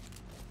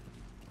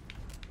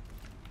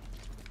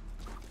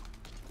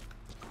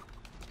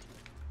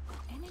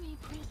 Enemy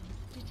presence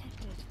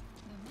detected.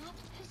 The map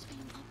has been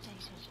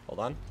updated. Hold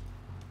on.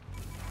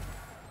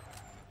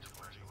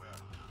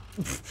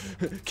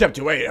 Kept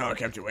you waiting, huh?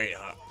 Kept you waiting,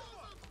 huh?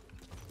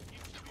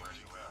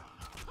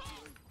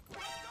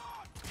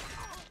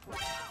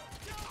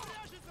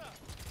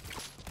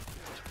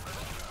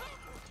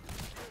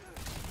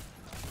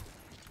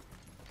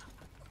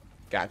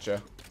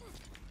 Gotcha.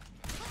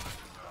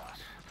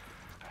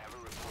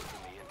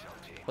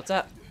 What's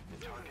that?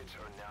 The targets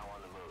are now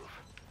on the move.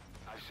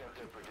 I've sent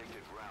their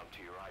predicted route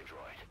to your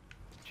iDroid.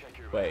 Check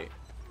your Wait.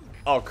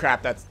 Oh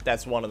crap,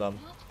 that's one of them.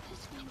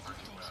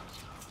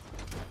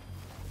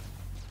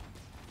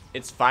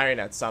 It's firing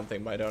at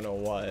something, but I don't know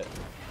what.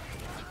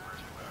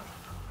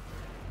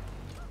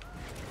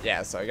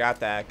 Yeah, so I got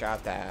that,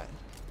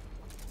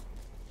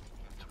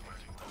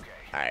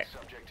 Alright.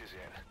 subject is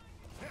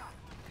in.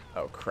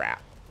 Oh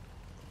crap.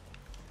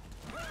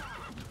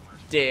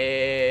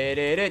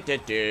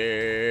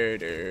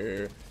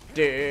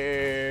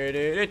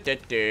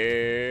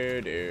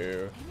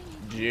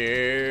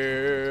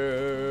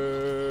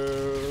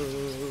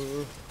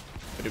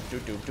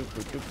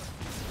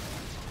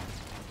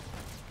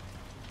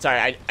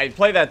 Sorry, I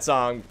play that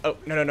song. Oh,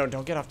 no,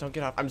 don't get off, don't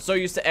get off. I'm so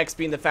used to X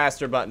being the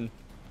faster button.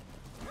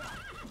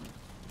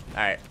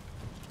 Alright.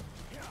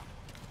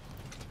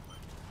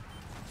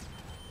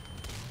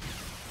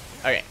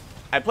 Okay.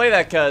 I play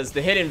that because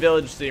the Hidden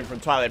Village theme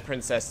from Twilight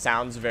Princess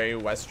sounds very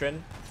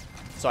Western.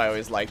 So I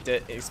always liked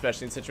it,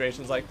 especially in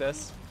situations like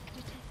this.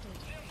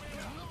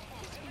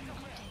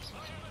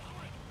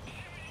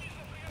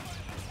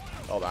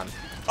 Hold on.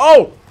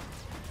 Oh!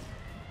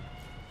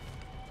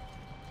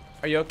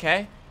 Are you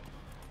okay?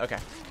 Okay.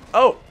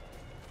 Oh!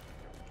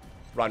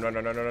 Run.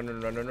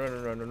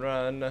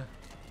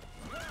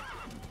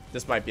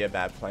 This might be a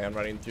bad plan,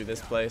 running through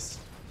this place.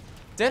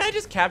 Did I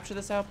just capture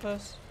this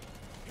outpost?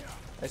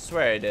 I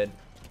swear I did.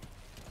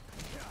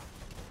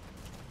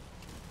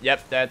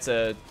 Yep, that's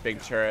a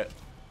big turret.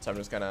 So I'm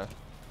just gonna...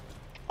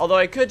 Although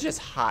I could just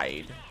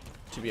hide,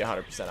 to be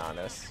 100%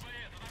 honest.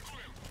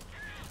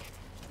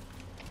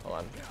 Hold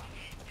on.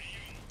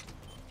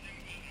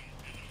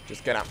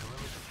 Just gonna...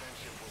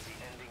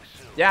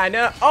 Yeah, I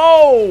know.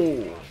 Oh!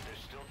 There's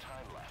still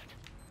time left.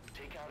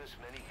 Take out as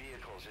many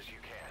vehicles as you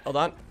can. Hold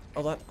on.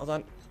 Hold on. Hold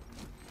on.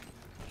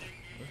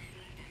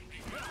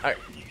 Alright.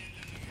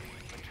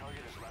 The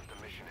target has left the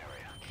mission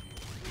area.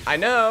 I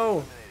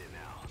know. Eliminated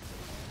now.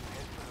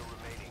 Head for the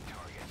remaining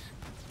targets.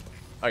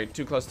 Alright,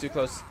 too close, too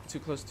close. Too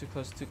close, too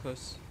close, too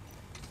close.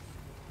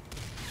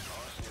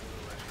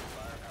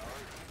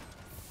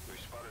 We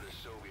spotted a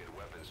Soviet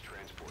weapons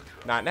transport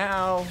truck. Not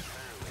now.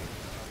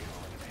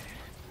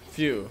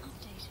 Phew.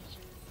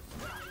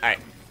 Alright.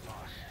 Boss,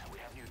 we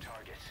have new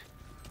targets.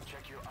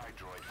 Check your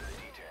iDroid for the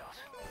details.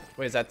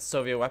 Wait, is that the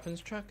Soviet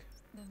weapons truck?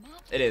 The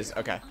map It is, has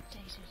okay. been updated.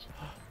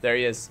 There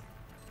he is.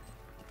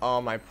 Oh,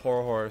 my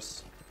poor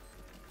horse.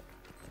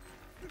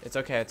 It's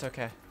okay, it's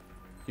okay.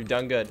 You've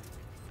done good.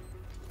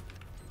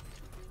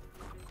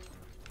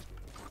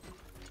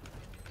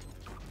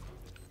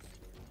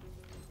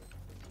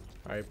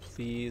 Alright,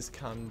 please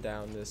come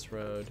down this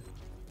road.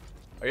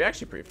 Oh, you're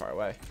actually pretty far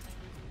away.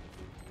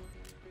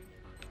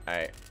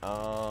 Alright,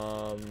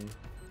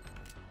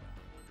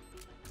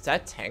 is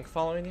that tank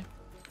following you?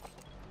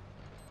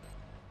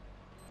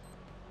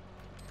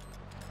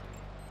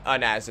 Oh,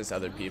 nah, it's just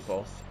other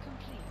people.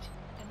 Complete.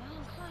 And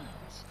now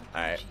clouds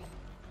Alright. approaching.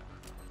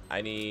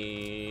 I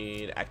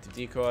need active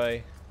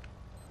decoy.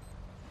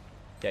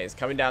 Yeah, he's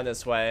coming down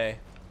this way.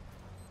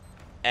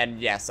 And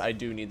yes, I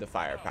do need the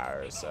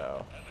firepower,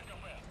 so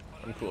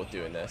I'm cool with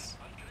doing this.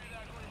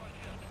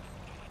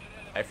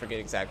 I forget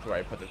exactly where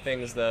I put the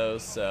things though,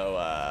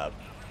 so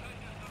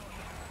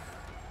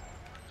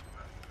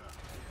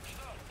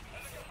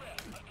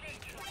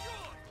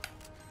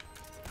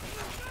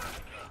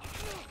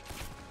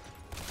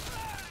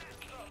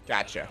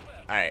gotcha.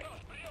 Alright.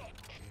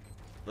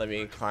 Let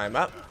me climb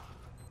up.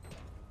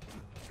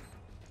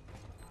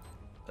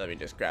 Let me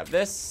just grab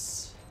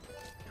this.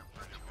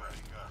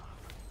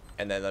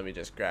 And then let me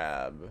just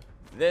grab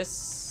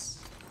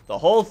this. The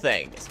whole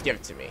thing. Just give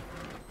it to me.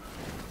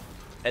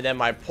 And then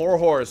my poor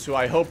horse, who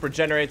I hope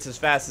regenerates as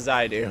fast as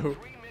I do.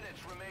 3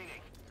 minutes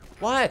remaining.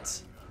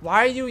 What?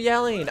 Why are you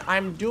yelling?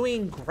 I'm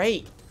doing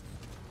great.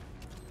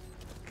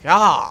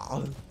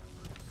 God.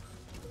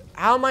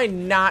 How am I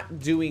not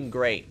doing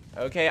great?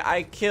 Okay,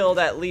 I killed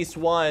at least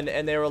one,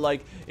 and they were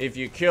like, if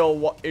you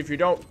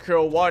don't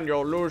kill one,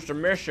 you'll lose the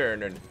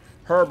mission, and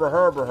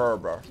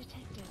herber.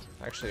 Detected.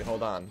 Actually,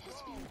 hold on.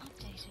 Has been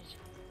updated.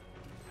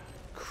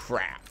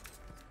 Crap.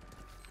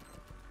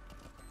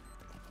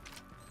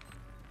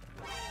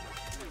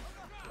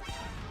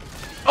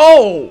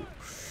 Oh!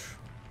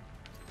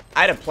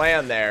 I had a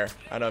plan there.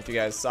 I don't know if you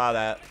guys saw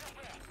that.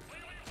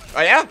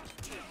 Oh, yeah?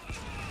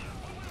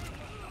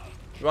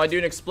 You want to do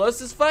an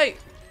explosives fight?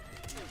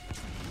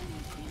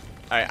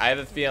 Alright, I have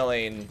a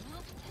feeling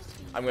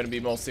I'm going to be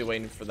mostly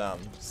waiting for them,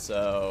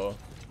 so...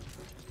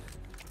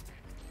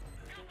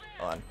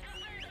 Hold on.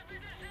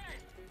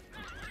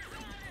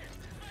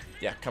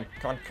 Yeah, come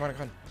on.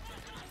 Come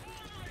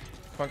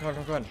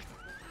on.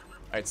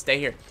 Alright, stay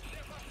here.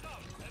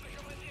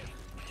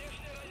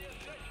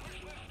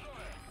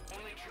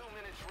 Only 2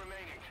 minutes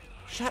remaining.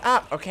 Shut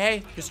up,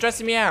 okay? You're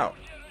stressing me out.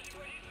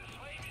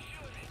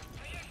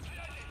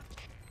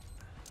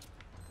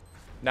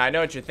 Now, I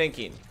know what you're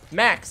thinking.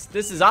 Max,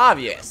 this is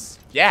obvious.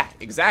 Yeah,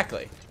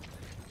 exactly.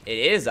 It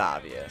is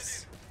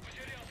obvious.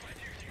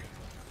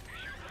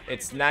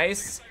 It's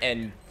nice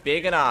and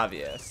big and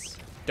obvious.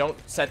 Don't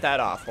set that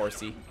off,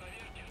 horsey.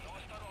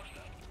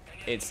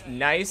 It's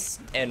nice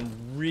and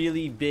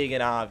really big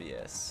and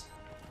obvious.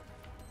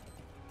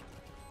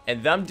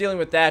 And them dealing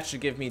with that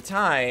should give me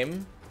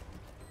time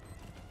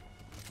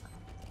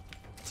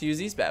to use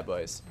these bad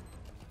boys.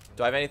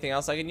 Do I have anything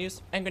else I can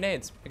use? And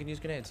grenades. I can use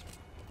grenades.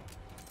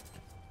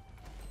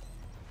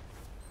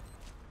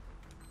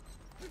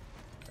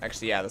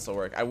 Actually, yeah, this will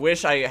work. I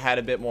wish I had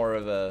a bit more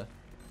of a...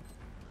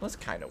 Well, this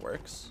kind of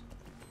works.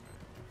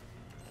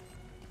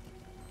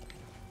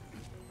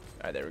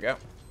 Alright, there we go.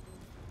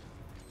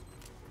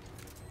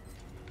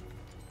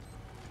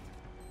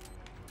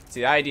 See,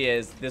 the idea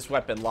is this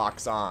weapon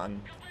locks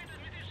on.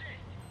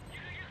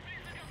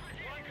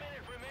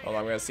 Hold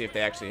on, I'm gonna see if they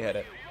actually hit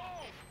it.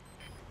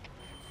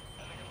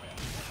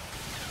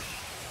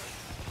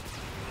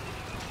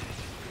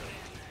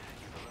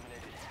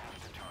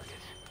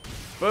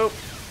 Boop.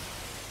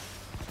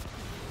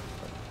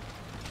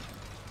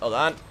 Hold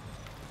on.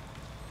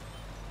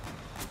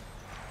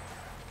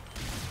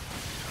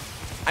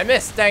 I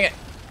missed, dang it.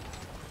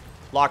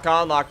 Lock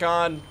on, lock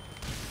on.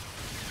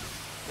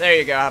 There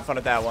you go, have fun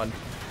with that one.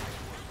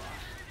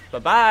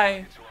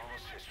 Bye-bye.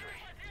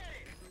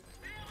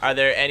 Are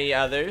there any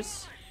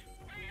others?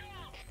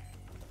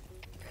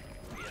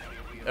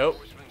 Oh.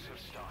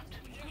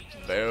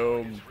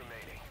 Boom.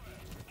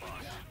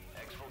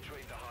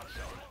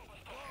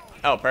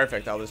 Oh,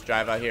 perfect. I'll just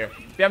drive out here.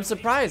 Yeah, I'm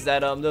surprised that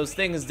those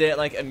things didn't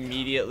like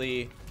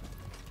immediately.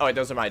 Oh wait,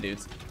 those are my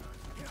dudes.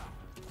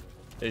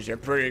 You're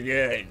pretty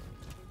good.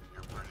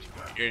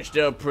 You're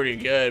still pretty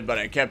good, but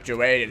I kept you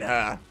waiting,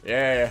 huh?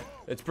 Yeah,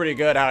 it's pretty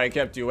good how I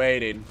kept you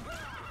waiting.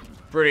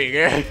 Pretty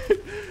good.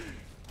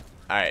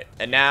 Alright,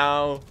 and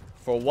now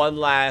for one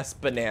last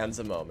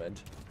Bonanza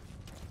moment.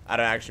 I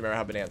don't actually remember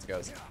how Bonanza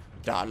goes.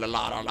 Da la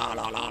la la la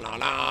la la la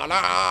la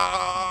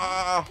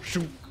la.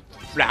 Shoot.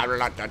 La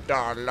la da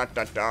da la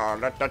da da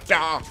la da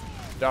da.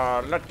 Da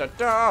la da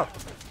da.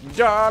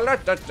 Da la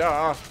da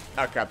da.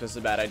 Oh crap, this is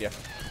a bad idea.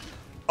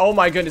 Oh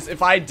my goodness,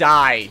 if I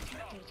die.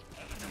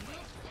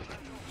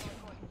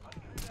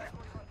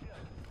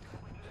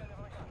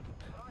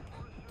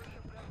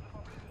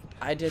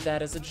 I did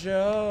that as a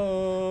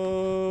joke.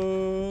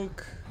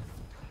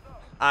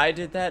 I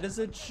did that as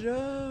a joke.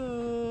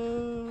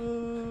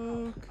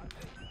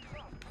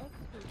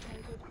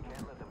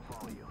 Can't let them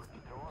follow you.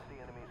 Throw off the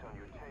enemies on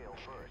your tail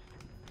first.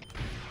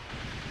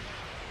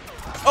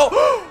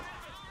 Oh!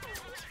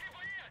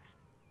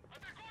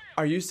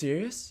 Are you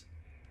serious?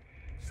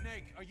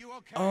 Snake, are you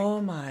okay?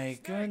 Oh my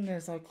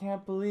goodness, I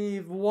can't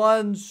believe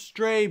one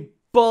stray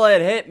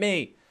bullet hit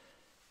me.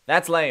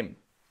 That's lame.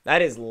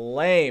 That is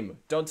lame.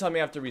 Don't tell me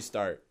I have to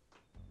restart.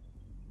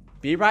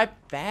 Be right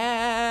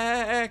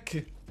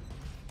back.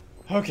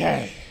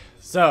 Okay,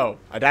 so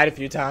I died a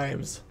few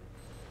times.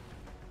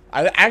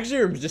 I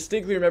actually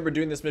distinctly remember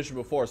doing this mission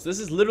before, so this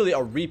is literally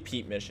a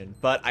repeat mission.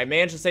 But I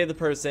managed to save the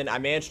person. I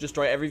managed to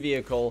destroy every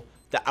vehicle.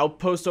 The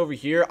outpost over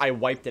here, I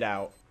wiped it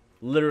out.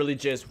 Literally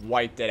just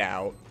wiped it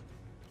out.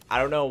 I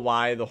don't know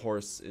why the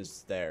horse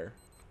is there.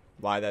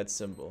 Why that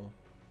symbol.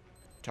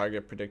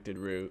 Target predicted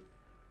route.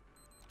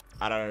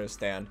 I don't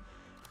understand.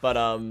 But,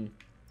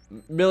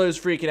 Miller's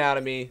freaking out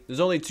at me. There's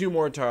only 2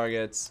 more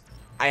targets.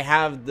 I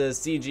have the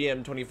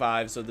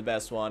CGM-25, so the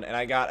best one. And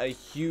I got a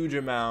huge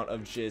amount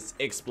of just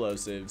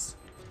explosives.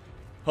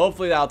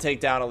 Hopefully that'll take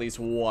down at least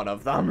one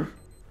of them.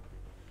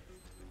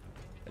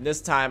 And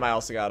this time I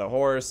also got a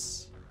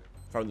horse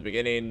from the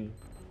beginning.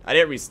 I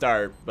didn't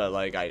restart, but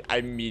like I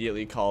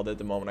immediately called it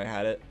the moment I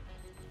had it.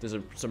 There's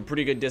some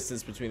pretty good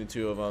distance between the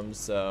 2 of them,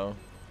 so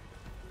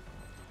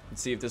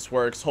let's see if this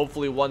works.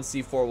 Hopefully one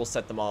C4 will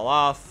set them all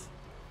off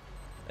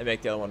and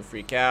make the other one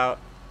freak out.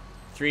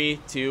 3,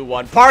 2,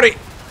 1, party!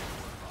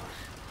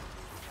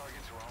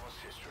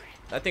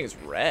 That thing's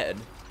red.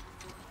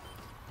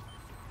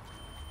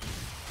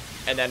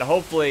 And then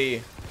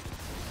hopefully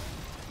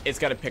it's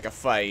gonna pick a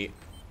fight.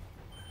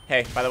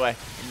 Hey, by the way,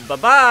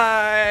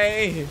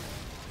 bye-bye!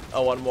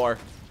 Oh, one more.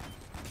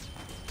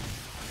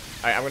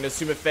 Alright, I'm gonna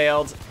assume it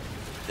failed.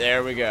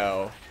 There we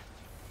go.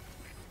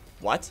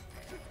 What?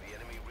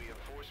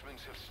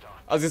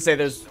 I was gonna say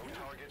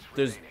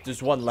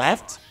there's one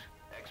left?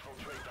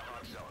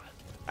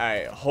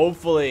 Alright,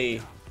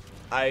 hopefully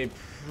I'm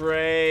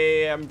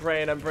praying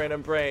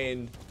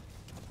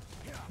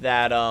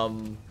that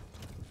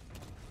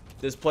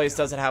this place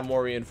doesn't have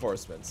more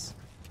reinforcements.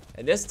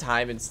 And this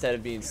time, instead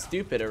of being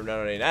stupid or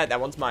no,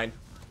 that one's mine.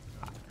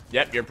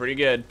 Yep, you're pretty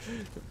good.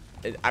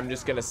 I'm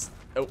just gonna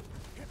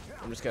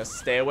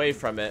stay away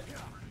from it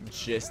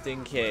just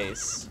in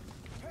case.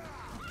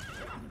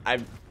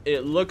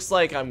 It looks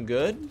like I'm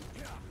good,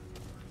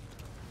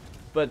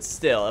 but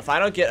still, if I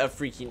don't get a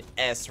freaking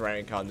S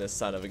rank on this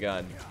son of a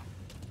gun,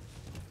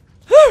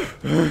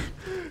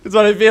 it's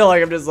what I feel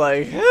like. I'm just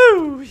like,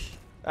 whew.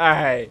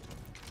 Alright.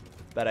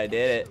 But I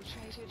did it.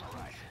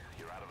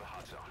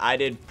 I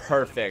did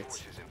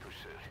perfect.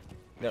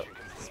 No,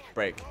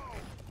 break.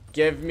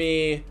 Give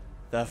me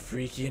the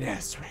freaking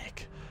S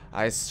rank.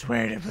 I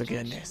swear to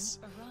goodness.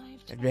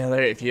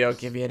 Miller, if you don't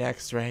give me an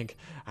X rank,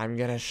 I'm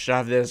gonna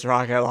shove this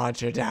rocket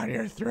launcher down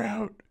your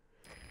throat.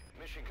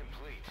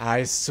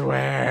 I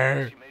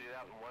swear.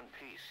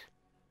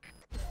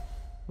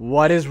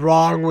 What is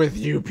wrong with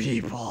you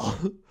people?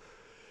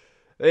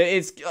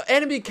 It's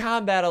enemy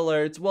combat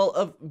alerts.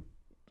 Well,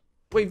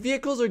 wait,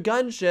 vehicles or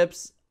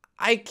gunships?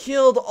 I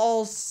killed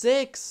all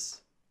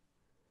 6.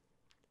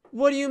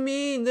 What do you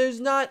mean?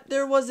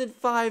 There wasn't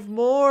 5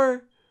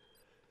 more.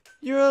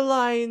 You're a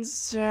lying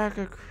sack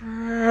of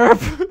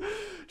crap.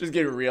 Just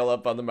getting real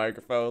up on the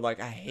microphone like,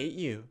 I hate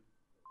you.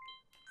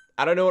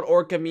 I don't know what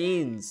Orca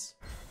means.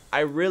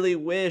 I really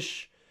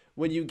wish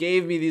when you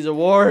gave me these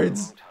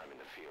awards.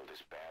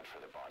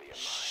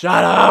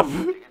 Shut up.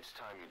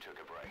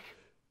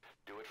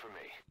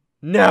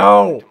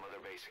 No.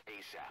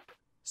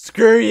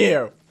 Screw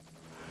you.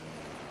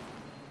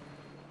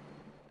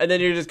 And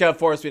then you're just gonna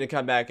force me to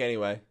come back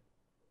anyway.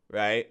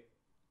 Right?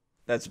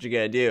 That's what you're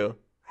gonna do.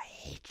 I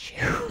hate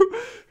you.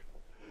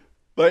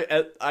 But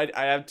I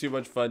have too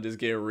much fun just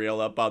getting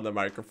real up on the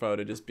microphone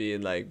and just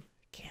being like,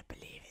 can't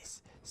believe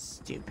this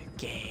stupid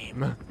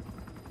game.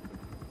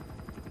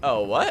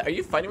 Oh, what? Are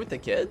you fighting with the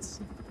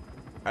kids?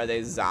 Are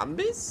they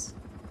zombies?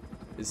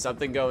 Is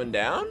something going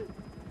down?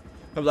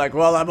 I'm like,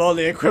 well, I'm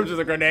only equipped with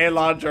a grenade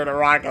launcher and a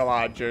rocket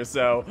launcher,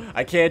 so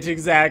I can't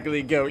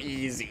exactly go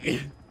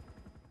easy.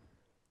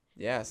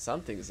 Yeah,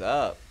 something's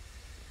up.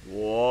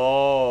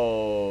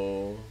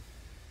 Whoa.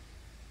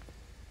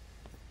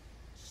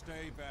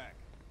 Stay back.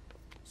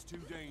 It's too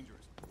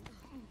dangerous.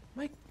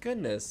 My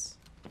goodness.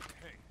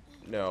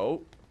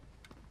 No.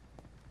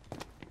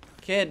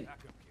 Kid.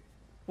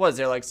 What, is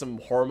there like some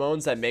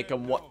hormones that make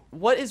them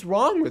what is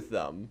wrong with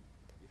them?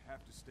 You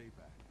have to stay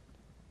back.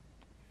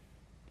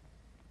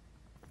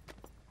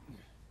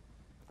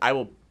 I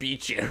will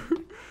beat you.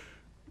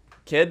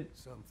 Kid.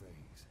 Some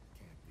things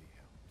can't be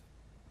helped.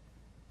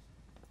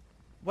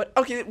 What?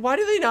 Okay, why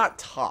do they not Back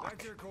talk?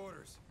 to your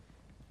quarters.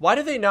 Why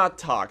do they not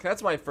talk?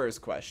 That's my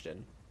first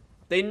question.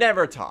 They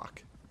never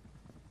talk.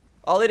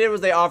 All they did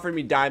was they offered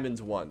me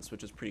diamonds once,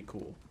 which was pretty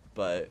cool,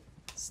 but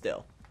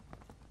still.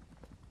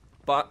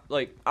 But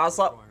like,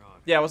 Ocelot, going on?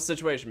 yeah, what's the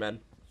situation, man?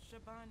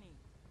 Shabani.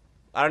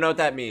 I don't know what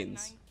that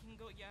means.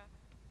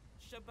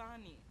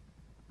 Shabani.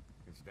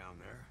 It's down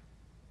there.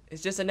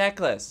 It's just a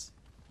necklace.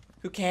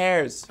 Who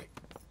cares?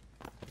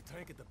 The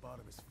tank at the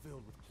bottom is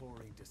filled with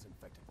chlorine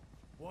disinfectant.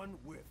 One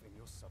whiff and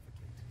you'll suffocate.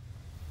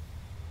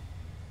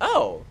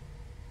 Oh.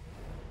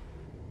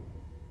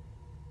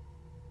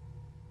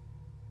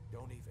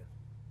 Don't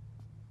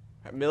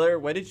even. Miller,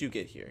 when did you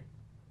get here?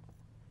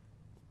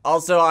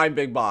 Also, I'm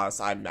Big Boss.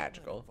 I'm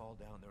magical. Fall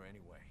down there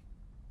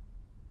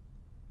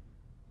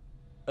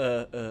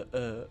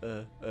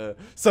anyway.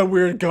 Some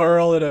weird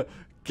girl in a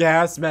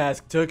gas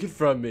mask took it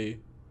from me.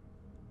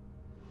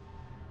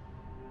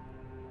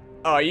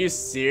 Oh, are you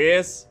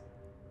serious?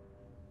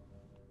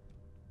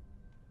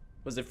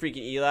 Was it freaking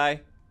Eli?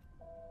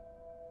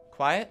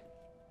 Quiet?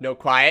 No,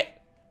 quiet.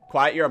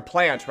 Quiet, you're a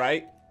plant,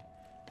 right?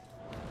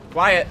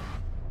 Quiet.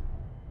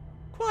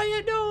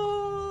 Quiet,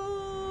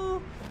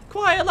 no.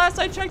 Quiet, last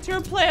I checked, you're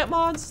a plant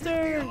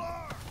monster. You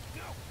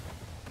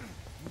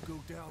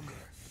go down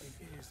there and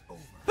it is over.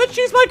 But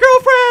she's my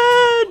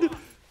girlfriend!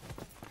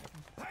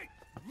 Hey,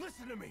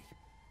 listen to me.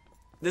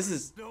 This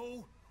is...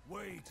 No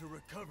way to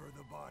recover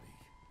the body.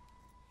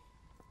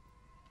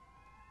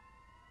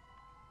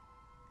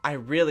 I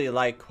really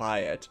like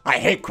Quiet. I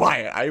hate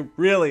Quiet. I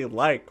really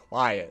like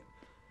Quiet.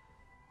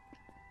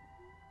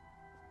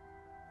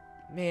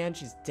 Man,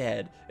 she's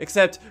dead.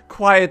 Except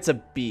Quiet's a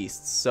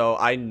beast, so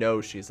I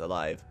know she's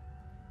alive.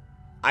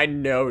 I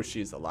know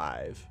she's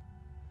alive.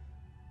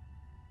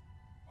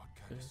 What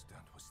kind of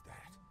stunt was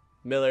that?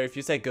 Miller, if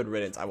you say good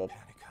riddance, I will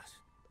Panic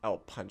us.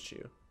 punch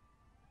you.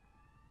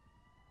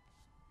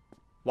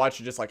 Watch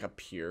you just like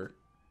appear.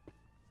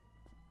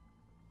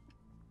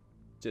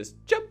 Just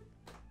jump.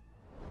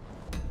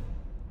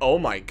 Oh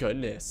my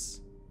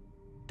goodness.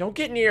 Don't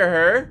get near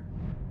her.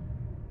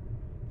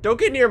 Don't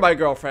get near my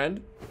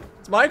girlfriend.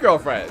 It's my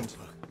girlfriend.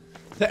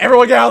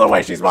 Everyone get out of the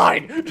way, she's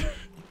mine.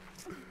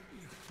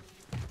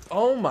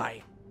 Oh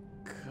my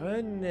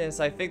goodness.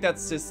 I think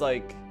that's just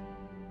like...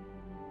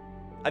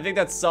 I think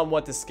that's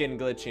somewhat the skin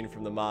glitching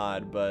from the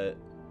mod, but...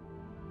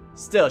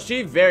 Still,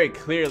 she very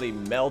clearly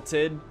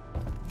melted.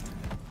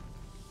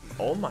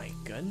 Oh my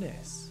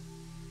goodness.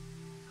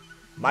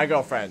 My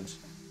girlfriend.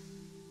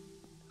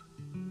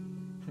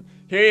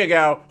 Here you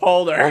go.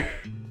 Hold her.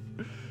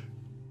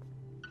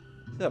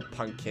 The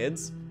punk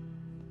kids.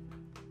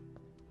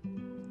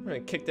 I'm gonna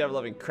kick the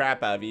ever-loving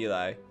crap out of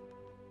Eli.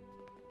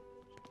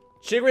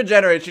 She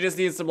regenerates. She just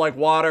needs some like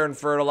water and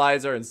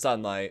fertilizer and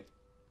sunlight.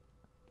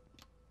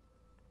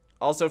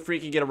 Also,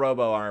 freaking get a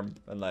robo arm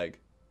and leg.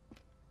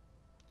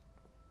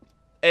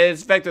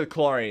 It's infected with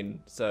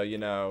chlorine, so you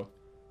know.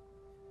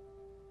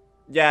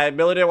 Yeah,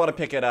 Miller didn't want to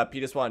pick it up. He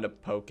just wanted to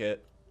poke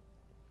it.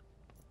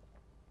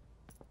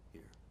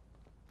 Here.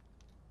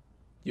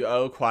 You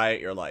owe Quiet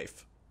your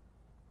life.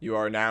 You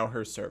are now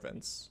her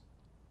servants.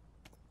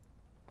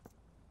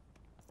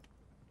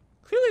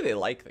 Clearly they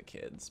like the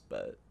kids,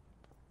 but...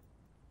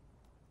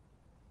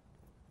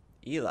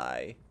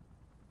 Eli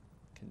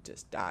can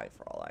just die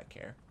for all I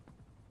care.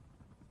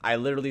 I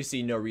literally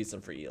see no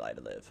reason for Eli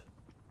to live.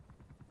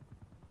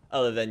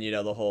 Other than, you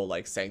know, the whole,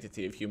 like,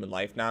 sanctity of human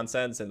life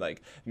nonsense and,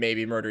 like,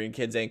 maybe murdering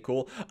kids ain't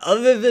cool.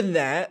 Other than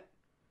that...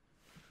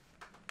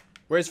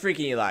 Where's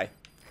freaking Eli?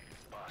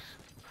 Boss,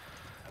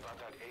 about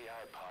that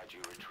AI pod you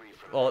retrieved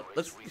from Well, the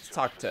let's research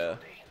talk to...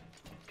 facility.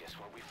 Guess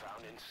what we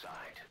found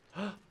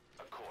inside?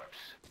 A corpse.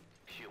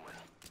 Human.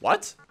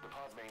 What? The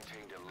pod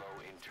maintained a low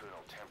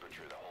internal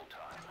temperature the whole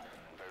time.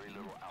 Very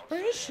little outside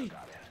Where is she? air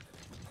got in.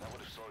 That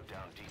would have slowed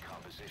down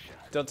decomposition.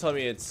 Don't tell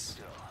me it's...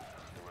 Still,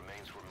 the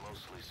remains were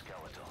mostly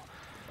skeletal.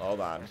 Hold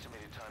on.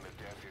 Estimated time of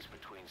death is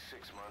between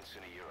 6 months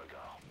and a year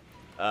ago.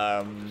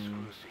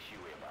 Screws to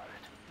Huey about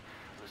it.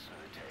 Listen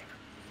to the tape.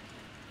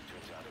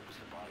 Turns out it was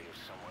the body of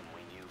someone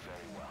we knew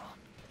very well.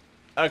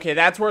 Okay,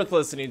 that's worth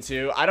listening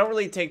to. I don't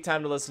really take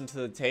time to listen to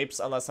the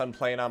tapes unless I'm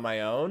playing on my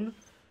own.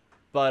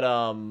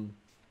 But,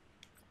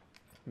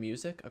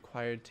 music,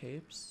 acquired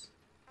tapes.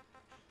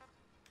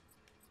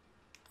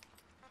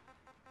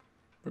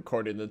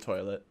 Recorded in the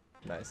toilet.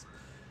 Nice.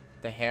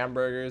 The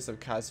hamburgers of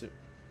Kazu...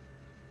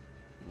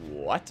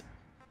 What?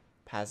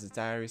 Passes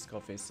diary,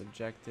 Skullface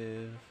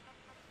subjective.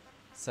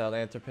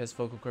 Sahelanthropus,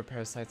 vocal cord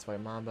parasites,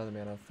 white mamba, the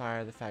man on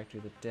fire, the factory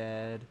of the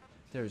dead.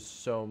 There's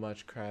so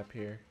much crap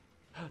here.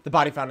 The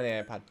body found in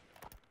the iPod.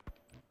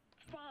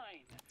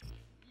 Fine.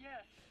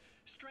 Yes.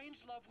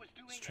 Strangelove was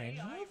doing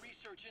Strangelove? AI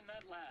research in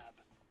that lab.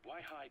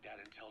 Why hide that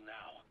until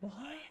now? What?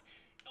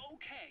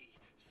 Okay.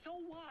 So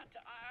what?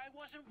 I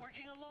wasn't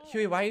working alone.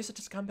 Huey, why are you such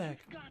a scumbag?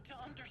 You've got to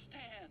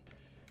understand.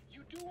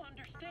 You do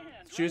understand.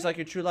 She was right? like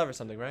your true love or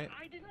something, right?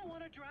 I didn't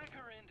want to drag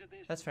her into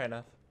this. That's fair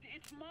enough.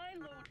 It's my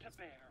load to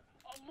bear.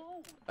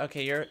 Alone.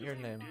 Okay, your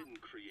name. Didn't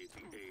create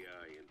the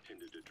AI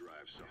intended to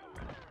drive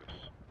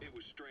Sahelanthropus. It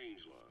was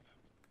Strangelove.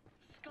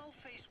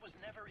 Skullface was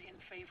never in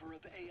favor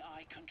of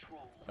AI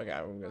control. Okay,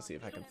 I'm gonna see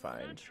if I can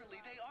find.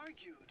 Naturally, they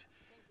argued.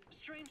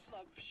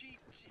 Strangelove, she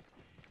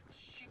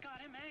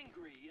got him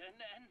angry, and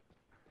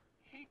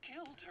he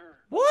killed her.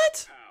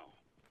 What? How?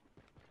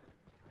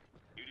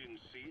 You didn't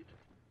see it?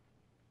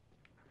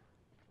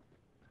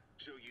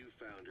 So you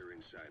found her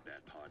inside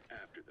that pod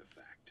after the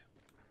fact.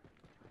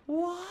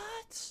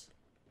 What?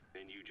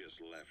 And you just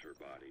left her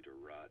body to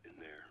rot in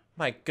there.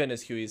 My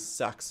goodness, Huey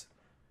sucks.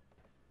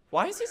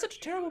 Why is he such a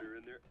terrible? Put her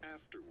in there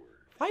afterward.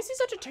 Why is he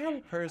such a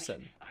terrible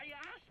person? I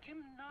asked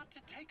him not to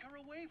take her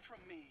away from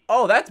me.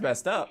 Oh, that's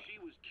messed up. She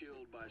was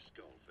killed by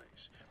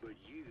Skullface, but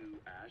you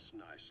asked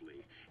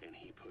nicely, and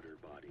he put her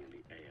body in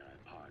the AI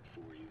pod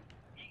for you.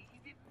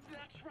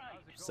 That's right.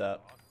 What's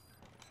up?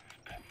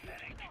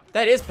 Pathetic.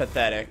 That is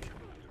pathetic.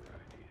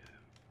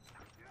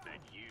 That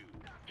you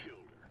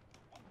killed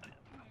her.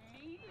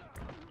 Me?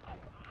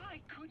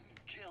 I couldn't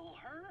kill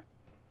her.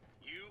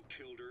 You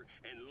killed her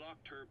and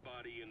locked her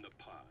body in the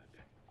pod.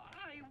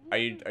 Are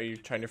you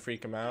trying to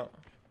freak him out?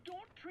 Don't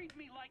treat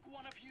me like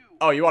one of you.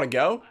 Oh, you want to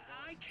go?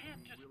 I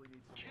can't just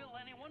kill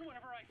anyone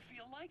whenever I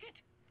feel like it.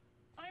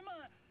 I'm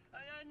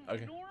a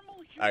Okay.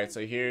 normal human. All right,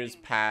 so here's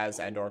being. Paz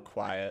and/or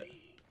Quiet.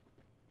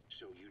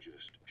 So you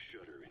just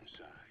shut her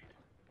inside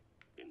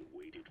and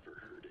waited for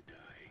her to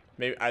die.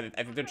 Maybe I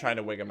think they're trying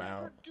to wig him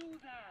out. Do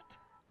that.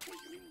 What,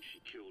 you mean she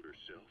killed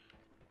herself?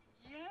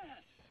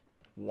 Yes.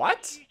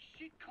 What?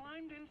 She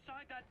climbed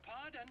inside that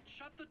pod and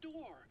shut the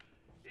door.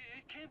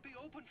 It can't be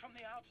opened from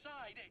the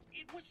outside.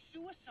 It was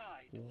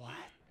suicide.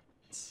 What?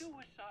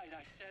 Suicide,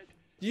 I said.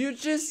 You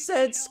just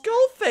said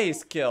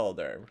Skullface killed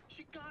her.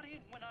 She got in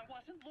when I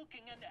wasn't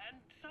looking and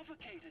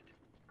suffocated.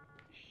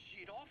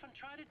 She'd often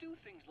try to do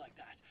things like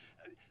that.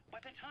 By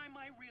the time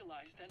I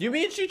realized that... You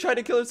mean she tried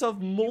to kill herself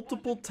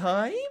multiple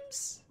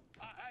times?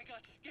 I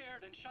got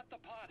scared and shut the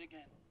pod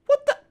again.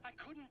 What the? I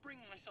couldn't bring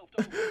myself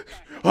to open it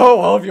back. Oh,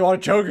 well, if you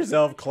want to choke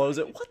yourself, close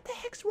it. What the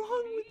heck's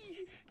wrong with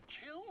you?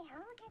 Kill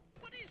her?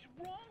 What is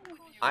wrong with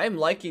you? I'm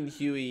liking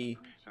Huey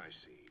I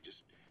see.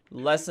 Just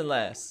less and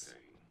less. thing.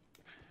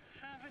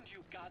 Haven't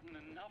you gotten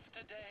enough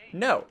today?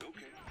 No.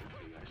 Okay,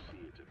 I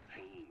see it's a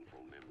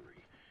painful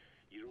memory.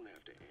 You don't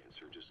have to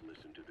answer, just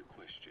listen to the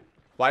question.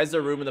 Why is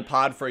there room in the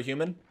pod for a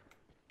human?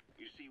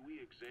 You see, we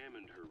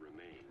examined her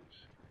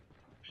remains.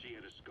 She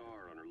had a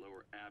scar on her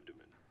lower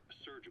abdomen, a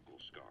surgical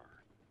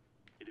scar.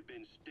 It had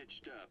been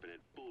stitched up and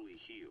had fully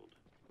healed,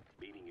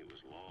 meaning it was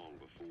long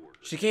before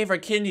her. She gave her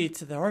kidney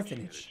to the She had a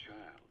orphanage.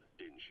 child,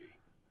 didn't she?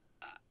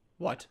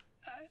 What?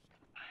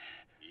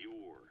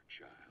 Your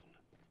child.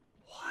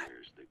 What?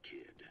 Where's the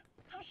kid?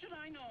 How should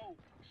I know?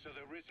 So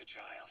there is a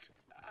child.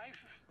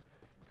 I've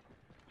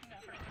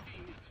never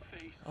seen his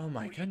face. Oh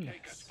my Take us,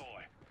 goodness.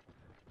 boy.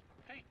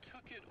 They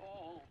took it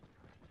all.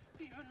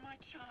 Even my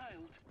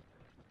child.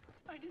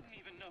 I didn't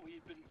even know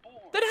he'd been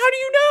born. Then how do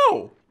you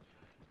know?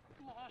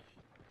 Lost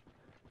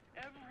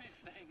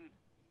everything.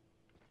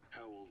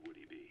 How old would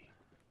he be?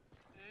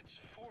 It's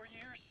 4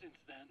 years since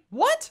then.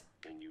 What?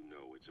 And you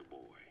know it's a boy.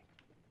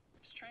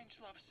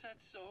 Strangelove said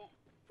so.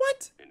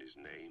 What? And his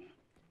name?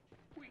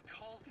 We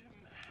called him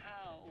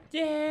Hal.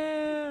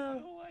 Yeah.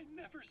 Oh, I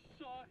never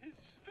saw his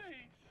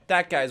face.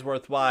 That guy's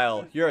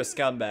worthwhile. You're a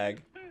scumbag.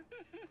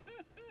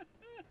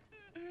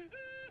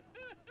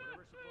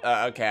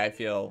 Okay, I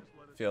feel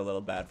a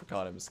little bad for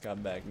calling him a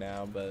scumbag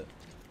now, but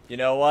you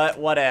know what?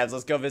 Whatevs.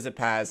 Let's go visit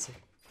Paz.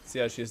 See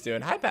how she's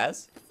doing. Hi,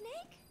 Paz.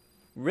 Snake?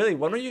 Really?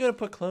 When are you gonna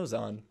put clothes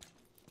on?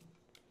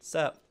 What's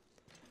up?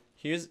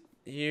 Here's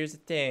the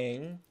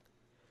thing.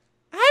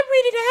 I'm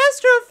reading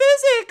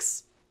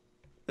astrophysics.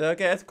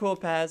 Okay, that's cool,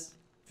 Paz.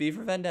 V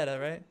for Vendetta,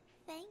 right?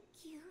 Thank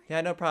you.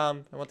 Yeah, no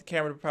problem. I want the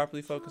camera to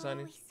properly focus on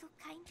you. Always so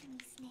kind to me,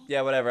 Snake.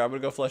 Yeah, whatever. I'm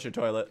gonna go flush your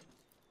toilet.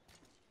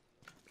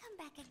 Come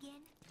back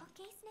again,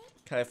 okay,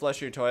 Snake? Can I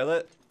flush your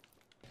toilet?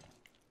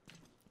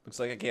 Looks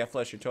like I can't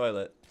flush your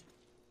toilet.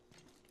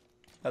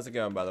 How's it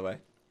going, by the way?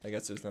 I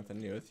guess there's nothing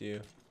new with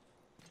you.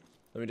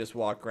 Let me just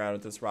walk around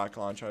with this rocket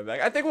launcher on my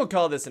back. I think we'll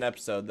call this an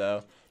episode,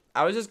 though.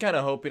 I was just kind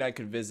of hoping I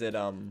could visit,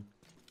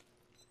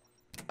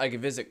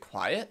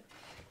 Quiet.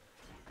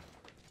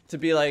 To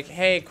be like,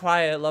 hey,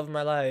 Quiet, love of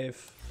my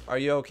life. Are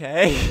you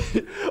okay?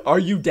 Are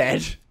you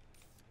dead?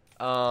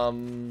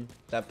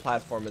 That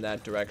platform in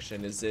that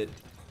direction, is it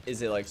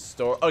like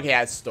okay,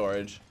 yeah, it's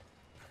storage.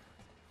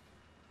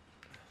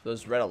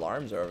 Those red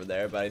alarms are over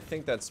there, but I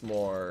think that's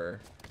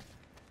more...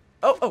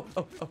 Oh.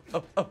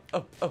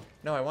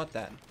 No, I want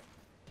that.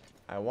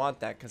 I want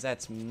that because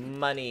that's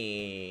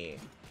money.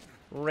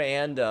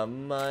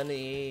 Random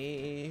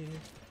money.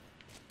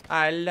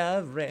 I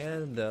love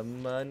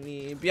random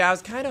money. But yeah, I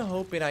was kind of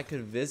hoping I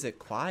could visit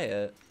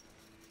Quiet.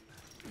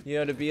 You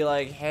know, to be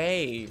like,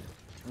 hey,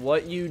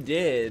 what you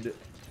did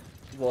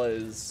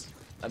was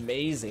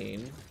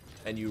amazing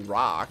and you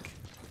rock.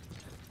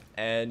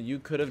 And you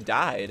could have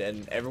died,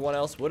 and everyone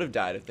else would have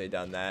died if they'd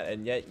done that,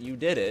 and yet you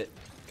did it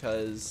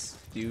because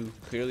you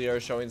clearly are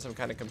showing some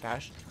kind of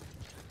compassion.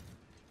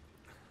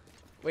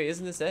 Wait,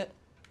 isn't this it?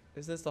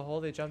 Isn't this the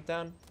hole they jumped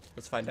down?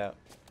 Let's find out.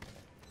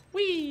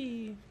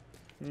 Whee!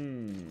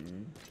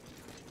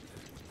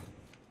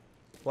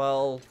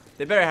 Well,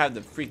 they better have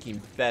the freaking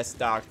best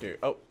doctor.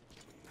 Oh.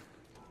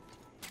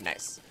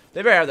 Nice.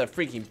 They better have the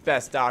freaking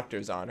best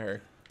doctors on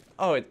her.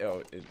 Oh,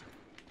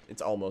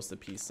 it's almost a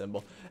peace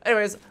symbol.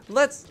 Anyways,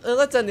 let's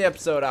end the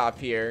episode off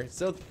here.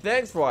 So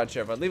thanks for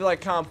watching, everyone. Leave a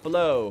like, comment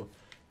below.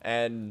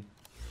 And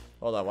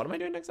hold on, what am I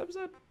doing next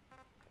episode?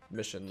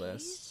 Mission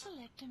list.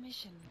 Select a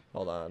mission.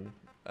 Hold on.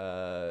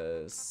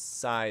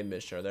 Side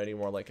mission. Are there any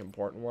more like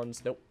important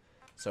ones? Nope.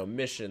 So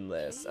mission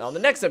list. On the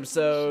next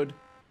episode,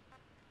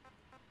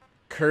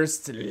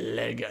 Cursed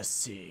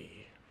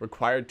Legacy.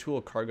 Required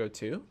tool cargo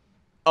 2?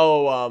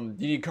 Oh,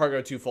 you need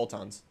cargo 2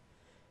 photons.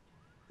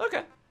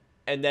 Okay.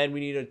 And then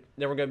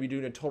then we're gonna be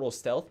doing a total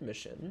stealth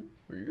mission.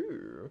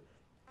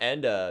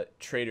 And a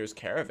trader's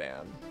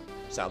caravan.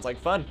 Sounds like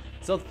fun.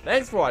 So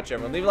thanks for watching,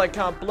 everyone. Leave a like,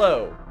 comment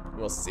below.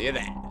 We'll see you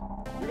then.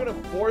 You're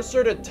gonna force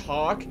her to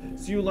talk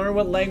so you learn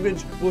what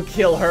language will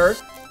kill her?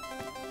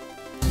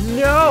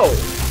 No!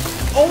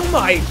 Oh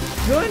my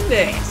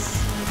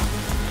goodness!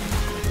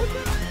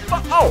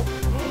 Oh!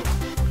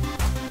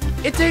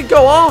 It didn't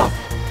go off!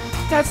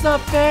 That's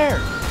not fair!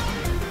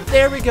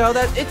 There we go,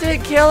 it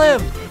didn't kill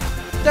him!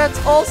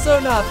 That's also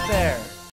not fair!